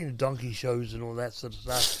 I seen donkey shows and all that sort of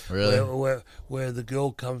stuff. Really? Where the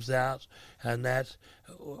girl comes out and that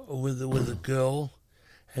with the girl,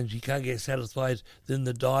 and she can't get satisfied. Then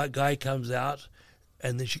the guy comes out,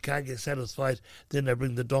 and then she can't get satisfied. Then they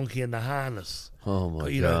bring the donkey in the harness. Oh my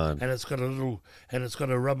You God! know, and it's got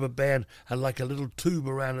a rubber band and like a little tube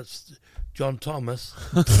around its John Thomas,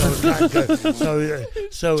 so it can't go.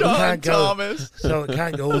 So it can't go. Thomas. So it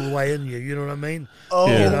can't go all the way in you. You know what I mean? Oh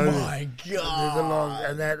You know, my There's a God!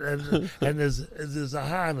 long and there's a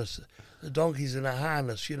harness. The donkey's in a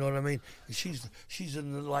harness. You know what I mean? And she's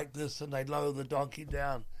in like this, and they lower the donkey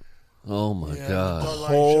down. Oh my Yeah, God! not like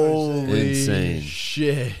shows. Holy Insane.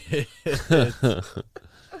 shit!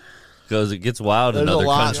 Because it gets wild in There's a other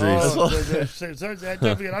lot. countries.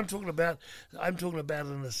 Don't forget, I'm talking about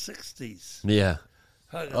in the 60s. Yeah,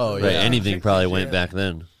 Oh, right. yeah. Anything probably 60s, went yeah. back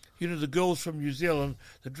then. You know, the girls from New Zealand,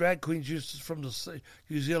 the drag queens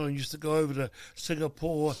New Zealand used to go over to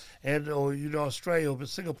Singapore or Australia, but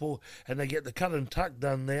Singapore, and they get the cut and tuck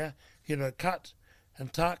done there. You know, cut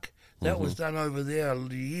and tuck. That was done over there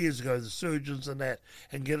years ago. The surgeons and that,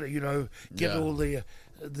 and get Yeah. all the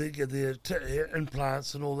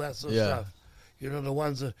implants and all that sort of Yeah. stuff. You know, the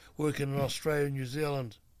ones that working in Australia and New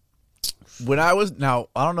Zealand. When I was now,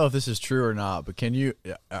 I don't know if this is true or not, but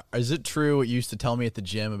is it true what you used to tell me at the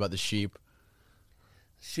gym about the sheep?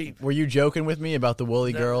 Sheep. Were you joking with me about the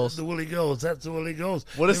woolly girls? The woolly girls. That's the woolly girls.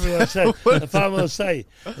 What is Everyone that? say, What the farmer will say,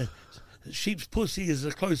 sheep's pussy is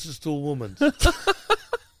the closest to a woman's.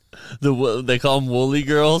 They call them woolly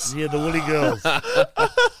girls. Yeah, the woolly girls.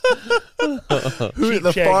 Who Sheep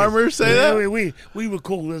the shaggers. farmers say Yeah, that? we were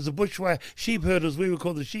called, as a bushwhack, sheep herders, we were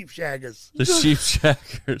called the sheep shaggers. The sheep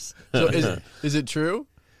shaggers. So is it true?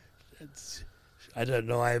 I don't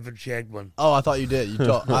know, I haven't shagged one. Oh, I thought you did. You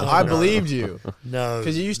told, I believed you No.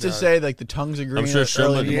 because you used to no. say like the tongues are green. I'm sure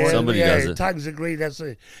somebody- early in the morning. somebody does it. Tongues agree, that's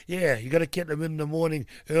it. Yeah, you got to get them in the morning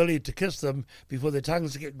early to kiss them before their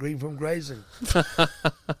tongues get green from grazing.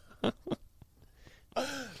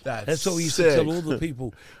 That's what we used to sick. tell all the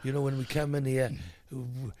people, when we come in here,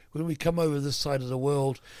 when we come over this side of the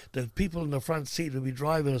world, the people in the front seat will be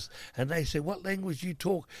driving us, and they say, "What language you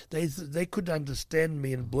talk?" They couldn't understand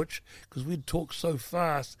me and Butch because we'd talk so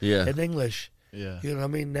fast Yeah. in English. Yeah. You know what I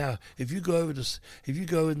mean? Now, if you go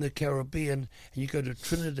in the Caribbean and you go to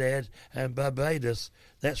Trinidad and Barbados,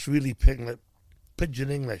 that's really pidgin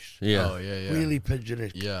English. Yeah. Oh yeah, yeah. Really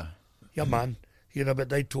pidginish. Yeah. Yeah, man. But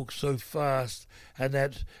they talk so fast, and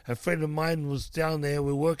that a friend of mine was down there.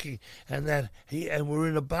 We're working, and we're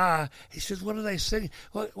in a bar. He says, "What are they singing?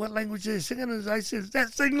 What language are they singing?" And I said,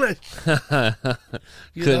 "That's English."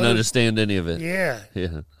 Couldn't understand any of it. Yeah,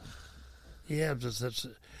 Yeah.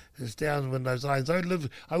 It's down in those islands.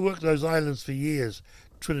 I worked those islands for years,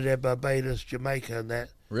 Trinidad, Barbados, Jamaica, and that.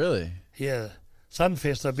 Really? Yeah,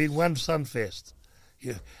 Sunfest. I've been one Sunfest.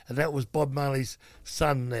 Yeah, and that was Bob Marley's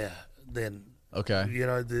son there then. Okay.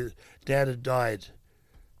 The dad had died.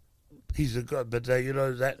 He's a god, but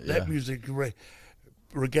that Yeah. music,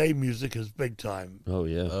 reggae music, is big time. Oh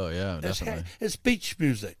yeah. Oh yeah, definitely. It's beach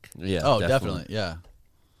music. Yeah. Oh, definitely. Yeah.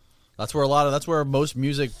 That's where most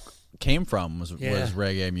music came from was Yeah.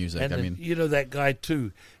 reggae music. And I then, mean, that guy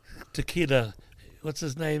too, Tequila. What's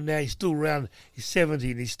his name now? He's still around. He's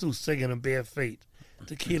 70 and he's still singing in bare feet.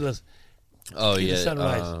 Tequila. Oh Tequila yeah.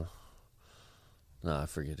 Sunrise. No, I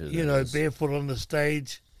forget who. that is. Barefoot on the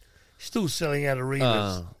stage, still selling out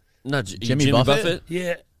arenas. Not Jimmy Jimmy Buffett? Buffett.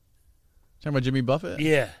 Yeah, talking about Jimmy Buffett.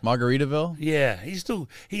 yeah. Margaritaville. Yeah, he's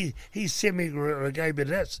semi reggae, but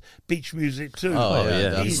that's beach music too. Oh, Oh yeah, yeah.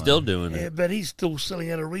 definitely. He's still doing Yeah, it. but he's still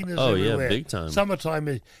selling at arenas Oh, yeah, everywhere. big time.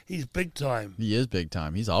 Summertime, he's big time. He is big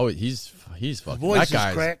time. He's fucking. voice is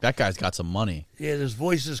That cracked. guy's got some money. Yeah, his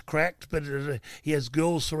voice is cracked, but he has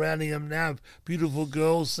girls surrounding him now, beautiful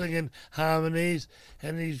girls singing harmonies,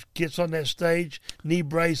 and he gets on that stage, knee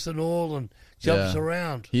brace and all, and jumps Yeah.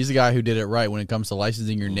 around. He's the guy who did it right when it comes to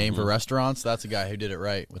licensing your name for restaurants. That's the guy who did it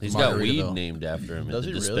right with He's got weed Margaritaville. named after him Does at the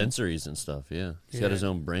he really? dispensaries and stuff. Yeah. He's got Yeah. his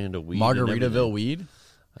own brand of weed. and Margaritaville everything. weed.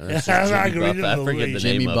 That's just Jimmy Buffett. I Margaritaville forget the weed.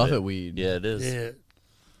 Jimmy name of Buffett it. weed. Yeah, it is. Yeah.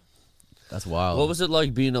 That's wild. What was it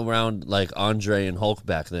like being around like Andre and Hulk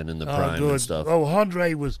back then in the prime good. and stuff? Oh,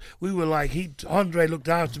 Andre Andre looked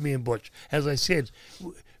after me and Butch. As I said,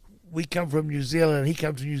 we come from New Zealand, and he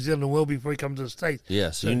came to New Zealand well before he came to the States.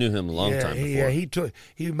 Yeah, so you knew him a long time before.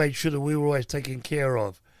 He made sure that we were always taken care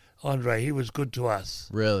of. Andre, he was good to us.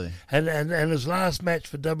 Really? And his last match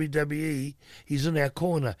for WWE, he's in our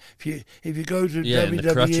corner. If you go to Yeah, in the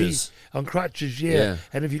WWE crutches. on crutches, yeah. Yeah.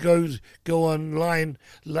 And if you go online,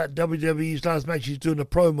 like WWE's last match, he's doing a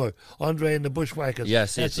promo. Andre and the Bushwhackers.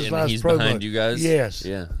 Yes, that's his and last he's promo. behind you guys? Yes.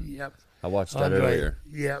 Yeah. Yep. I watched that Andre, earlier.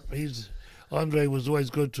 Yep. Andre was always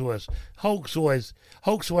good to us. Hulk's the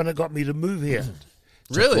one that got me to move here.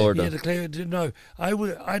 Really? Florida. Yeah, to clear. No, I'd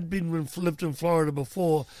lived in Florida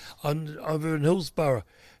before, over in Hillsborough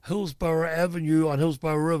Avenue on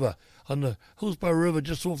Hillsborough River, on the Hillsborough River,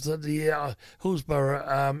 just off the Hillsborough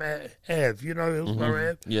Ave. You know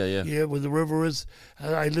Hillsborough Ave? Yeah. Where the river is.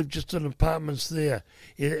 I lived just in apartments there,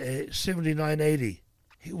 7980.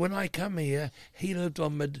 When I come here, he lived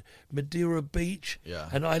on Madeira Beach,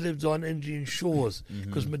 and I lived on Indian Shores,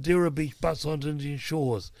 because Madeira Beach butts onto Indian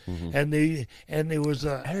Shores, and there was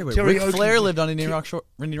a Ric Flair lived on Indian Rocks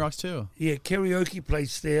too. Yeah, karaoke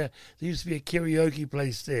place there. There used to be a karaoke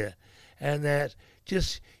place there, and that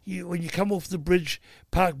just when you come off the bridge,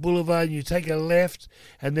 Park Boulevard, and you take a left,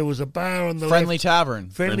 and there was a bar on the Friendly left. Tavern.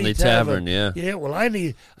 Friendly Tavern, yeah. Yeah, well, I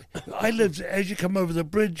lived, as you come over the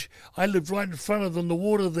bridge, I lived right in front of them, the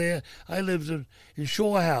water there. I lived in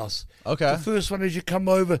Shore House. Okay. The first one as you come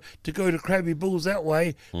over to go to Krabby Bulls that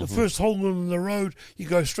way, the first hole in the road, you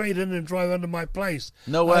go straight in and drive under my place.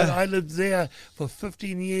 No way. I lived there for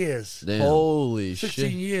 15 years. Damn. Holy 16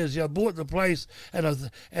 shit. years. Yeah, I bought the place, and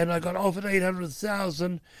I got offered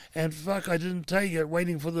 800,000, and fuck, I didn't take it,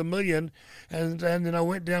 waiting for the million, and then I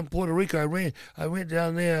went down Puerto Rico. I went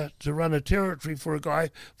down there to run a territory for a guy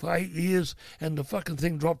for 8 years, and the fucking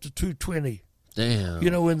thing dropped to 220. Damn. You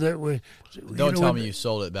know when Don't tell me you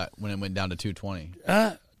sold it back when it went down to 220.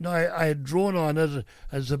 No, I had drawn on it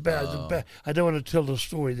as a bad. I don't want to tell the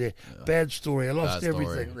story there. Bad story. I lost Bad story.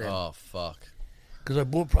 everything there. Oh fuck. Because I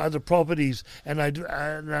bought other properties, and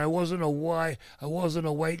I wasn't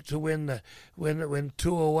awake to when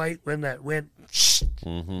 208 when that went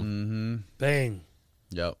bang.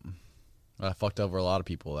 Yep. I fucked over a lot of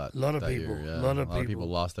people that Lot of that people. year, yeah. Lot of a lot of people. people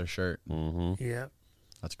lost their shirt. Yeah.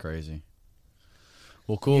 That's crazy.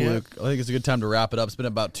 Well, cool, Yeah. Luke. I think it's a good time to wrap it up. It's been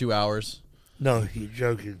about 2 hours, No, you're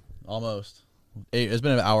joking. almost. It's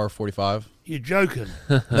been an hour 45. You're joking.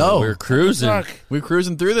 No, We're cruising. Fuck. we're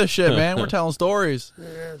cruising through this shit, man. We're telling stories.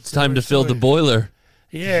 It's time to fill the boiler.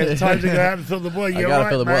 Yeah, it's time to go out and fill the boiler. I You're gotta right,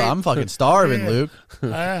 fill the boiler. mate. I'm fucking starving, Yeah. Luke.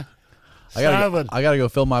 I Starving. gotta go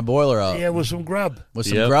fill my boiler up Yeah, with some grub. with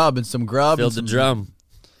some Yep. grub and some grub. Fill and the some drum.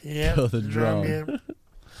 Yeah. Fill the drum. Yeah.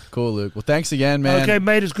 Cool, Luke. Well, thanks again, man. Okay,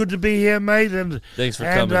 mate, it's good to be here, mate. And Thanks for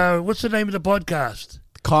coming. What's the name of the podcast?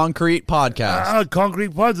 Concrete Podcast.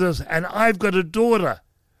 Concrete Podcast. And I've got a daughter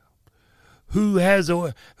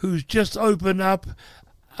who's just opened up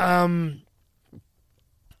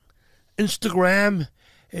Instagram.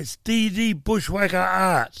 It's DD Bushwhacker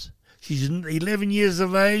Art. She's 11 years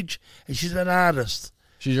of age, and she's an artist.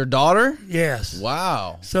 She's your daughter? Yes.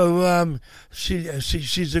 Wow. So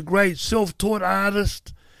she's a great self-taught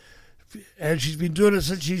artist, and she's been doing it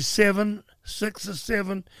since she's 6 or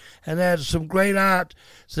 7, and had some great art.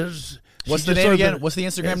 So What's she the just name again? opened- What's the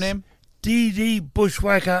Instagram name? DD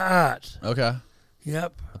Bushwhacker Art. Okay. I'll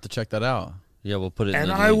Yep. have to check that out. Yeah, we'll put it in And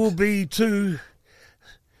the I link. will be too.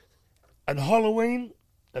 On Halloween,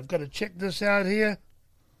 I've got to check this out here.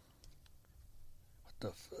 What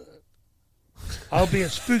the fuck? I'll be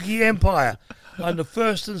at Spooky Empire on the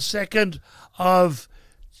 1st and 2nd of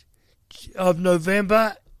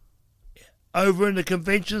November over in the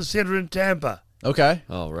Convention Center in Tampa. Okay.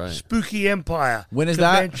 All right. Spooky Empire. When is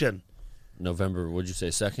that? Convention. November, would you say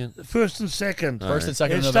 2nd? 1st and 2nd. First and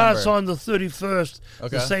second It of starts November. on the 31st,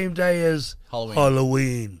 Okay. the same day as Halloween.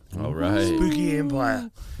 Halloween. All right. Spooky Empire.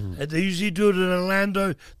 And they usually do it in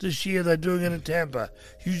Orlando. This year they're doing it in Tampa.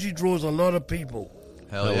 Usually draws a lot of people.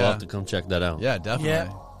 Hell We'll yeah. have to come check that out. Yeah, definitely.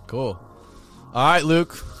 Yeah. Cool. All right,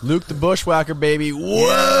 Luke. Luke the Bushwhacker, baby. Whoa! Yeah,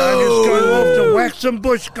 I just go off to whack some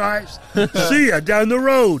bush, guys. See ya down the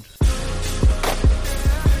road.